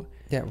so...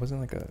 Yeah, it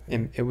wasn't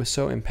it was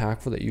so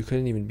impactful that you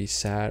couldn't even be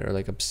sad or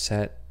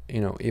upset,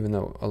 even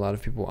though a lot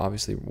of people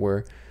obviously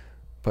were.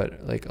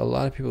 But a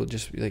lot of people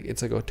just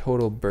it's a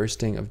total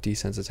bursting of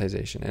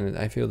desensitization. And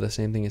I feel the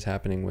same thing is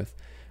happening with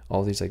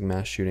all these like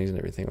mass shootings and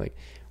everything. Like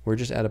we're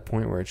just at a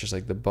point where it's just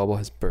like the bubble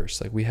has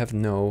burst. Like we have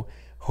no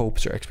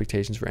hopes or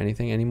expectations for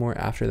anything anymore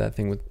after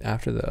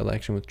after the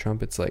election with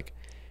Trump. It's like,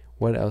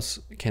 what else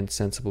can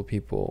sensible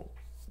people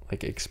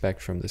like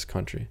expect from this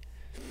country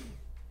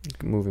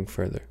moving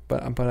further?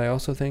 But I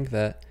also think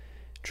that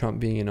Trump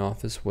being in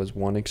office was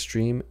one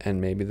extreme,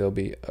 and maybe there'll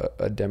be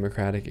a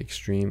Democratic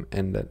extreme,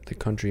 and that the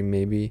country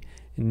maybe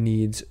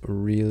needs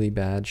really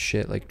bad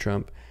shit like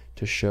Trump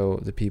to show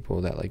the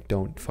people that like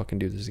don't fucking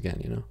do this again,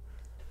 you know?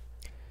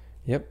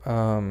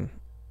 Yep.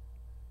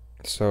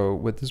 So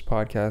with this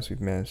podcast,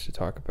 we've managed to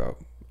talk about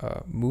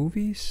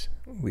movies.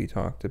 We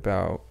talked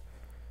about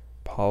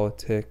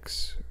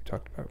politics. We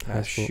talked about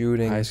mass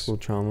shootings,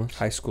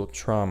 high school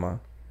trauma.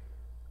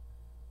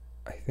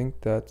 I think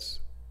that's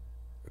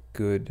a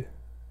good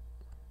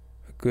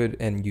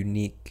and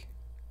unique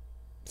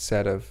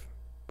set of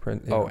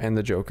and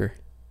the Joker.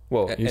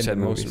 Well, you said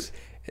movies.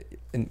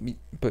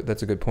 But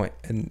that's a good point.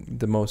 And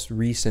the most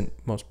recent,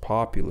 most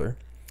popular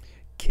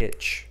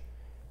kitsch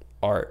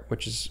art,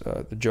 which is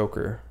the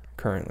Joker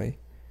currently.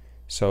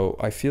 So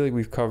I feel like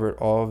we've covered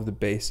all of the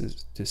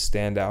bases to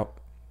stand out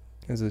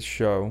as a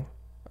show.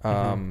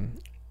 And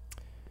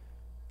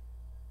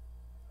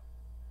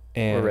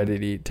we're ready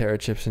to eat Terra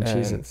chips and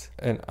Cheez-Its.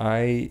 And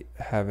I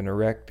have an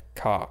erect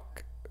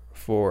cock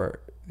for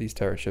these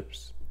Terra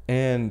chips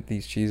and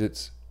these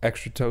Cheez-Its,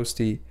 extra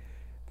toasty,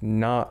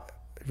 not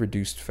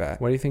reduced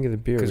fat. What do you think of the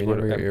beer? We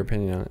never got your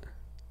opinion on it.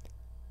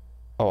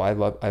 Oh, I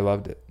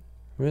loved it.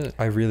 Really?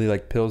 I really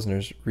liked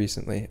Pilsners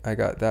recently. I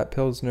got that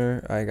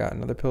Pilsner. I got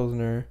another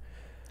Pilsner.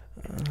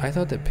 I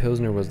thought that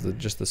Pilsner was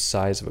just the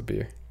size of a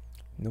beer.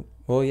 Nope.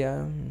 Well,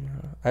 yeah.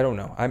 I don't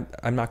know.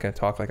 I'm not going to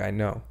talk like I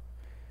know.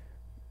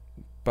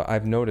 But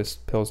I've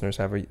noticed Pilsners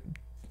have a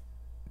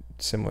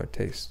similar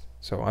taste.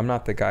 So I'm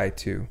not the guy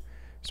to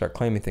start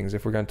claiming things.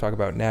 If we're going to talk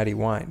about natty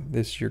wine,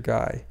 this is your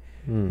guy.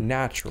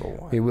 Natural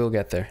wine. We will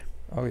get there.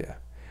 Oh, yeah.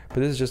 But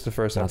this is just the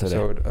first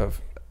episode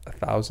of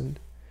 1,000.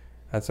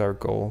 That's our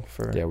goal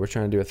for... Yeah, we're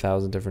trying to do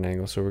 1,000 different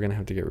angles, so we're going to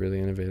have to get really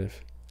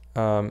innovative.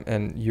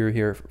 And you're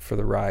here for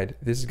the ride.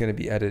 This is going to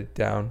be edited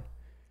down.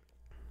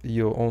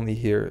 You'll only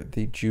hear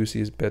the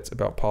juiciest bits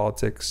about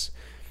politics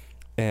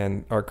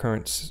and our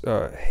current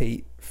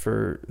hate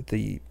for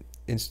the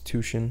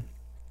institution,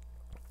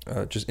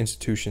 just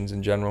institutions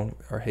in general,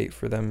 our hate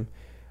for them.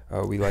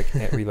 We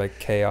like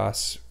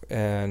chaos,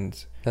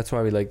 and that's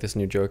why we like this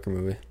new Joker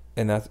movie.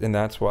 And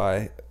that's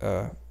why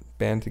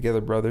Band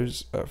Together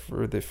Brothers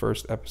for the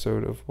first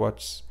episode of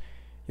What's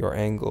Your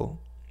Angle.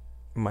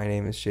 My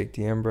name is Jake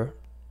Diembra.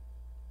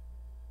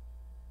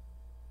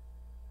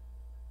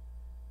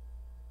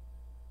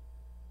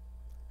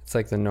 It's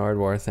like the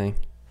Nardwar thing.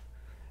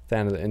 At the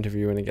end of the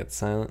interview when it gets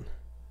silent.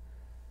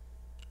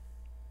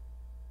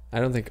 I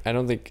don't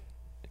think.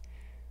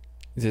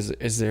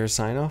 Is there a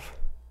sign off?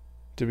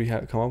 Did we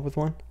come up with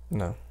one?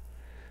 No.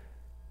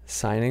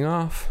 Signing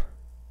off.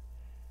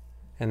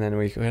 And then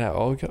we could have,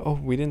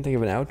 we didn't think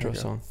of an outro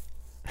song.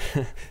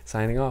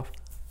 Signing off.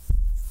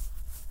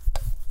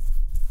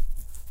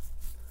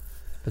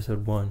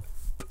 Episode 1.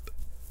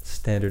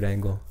 Standard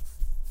angle.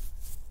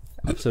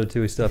 Episode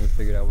 2, we still haven't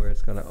figured out where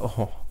it's gonna.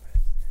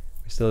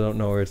 We still don't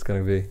know where it's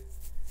gonna be.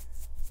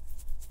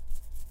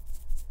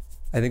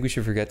 I think we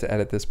should forget to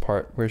edit this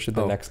part. Where should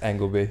the next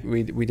angle be?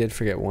 We did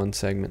forget one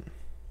segment.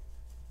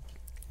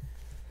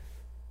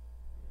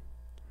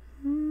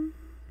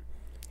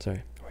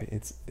 Sorry. Wait,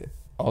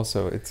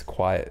 it's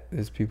quiet.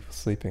 There's people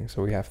sleeping,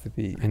 so we have to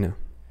be... I know.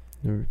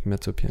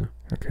 Mezzo piano.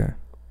 Okay.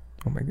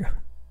 Oh my god.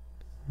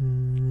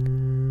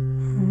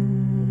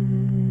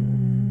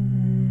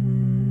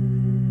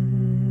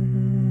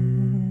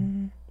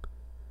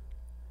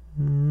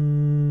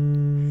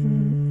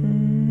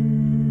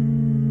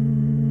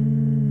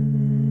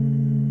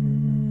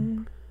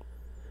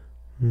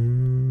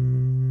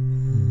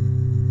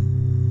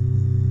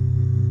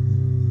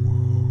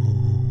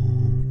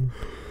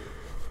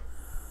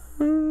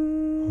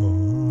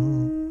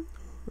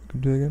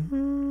 Do it again.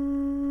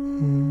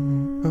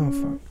 Oh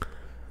fuck.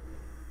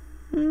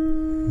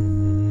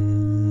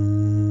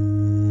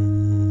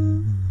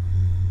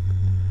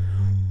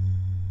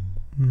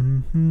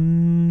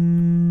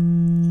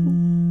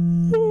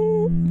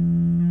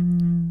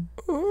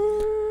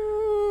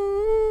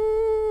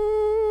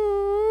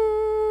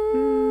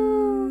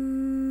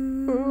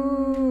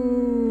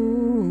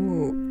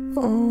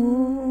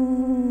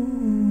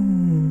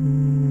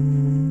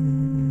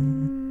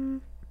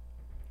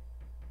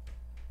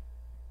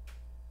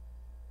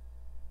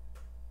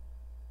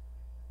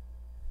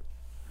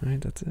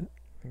 Alright, that's it.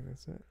 I think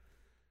that's it.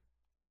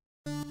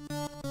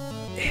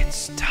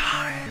 It's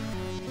time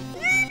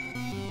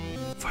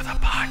for the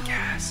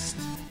podcast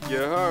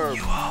you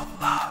all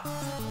love.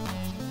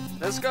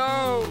 Let's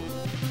go!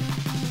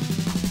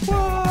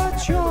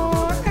 What's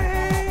your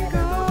angle?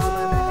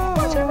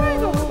 What's your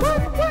angle?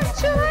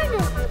 What's your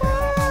angle?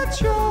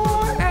 What's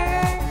your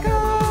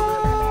angle?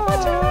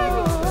 What's your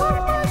angle?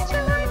 What's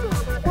your angle?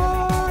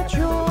 What's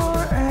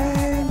your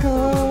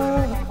angle?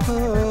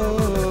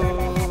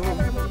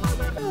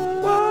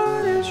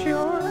 What is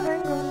your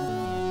angle?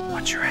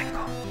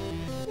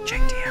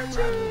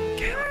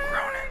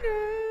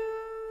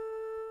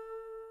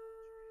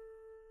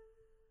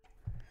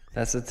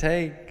 That's a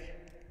take.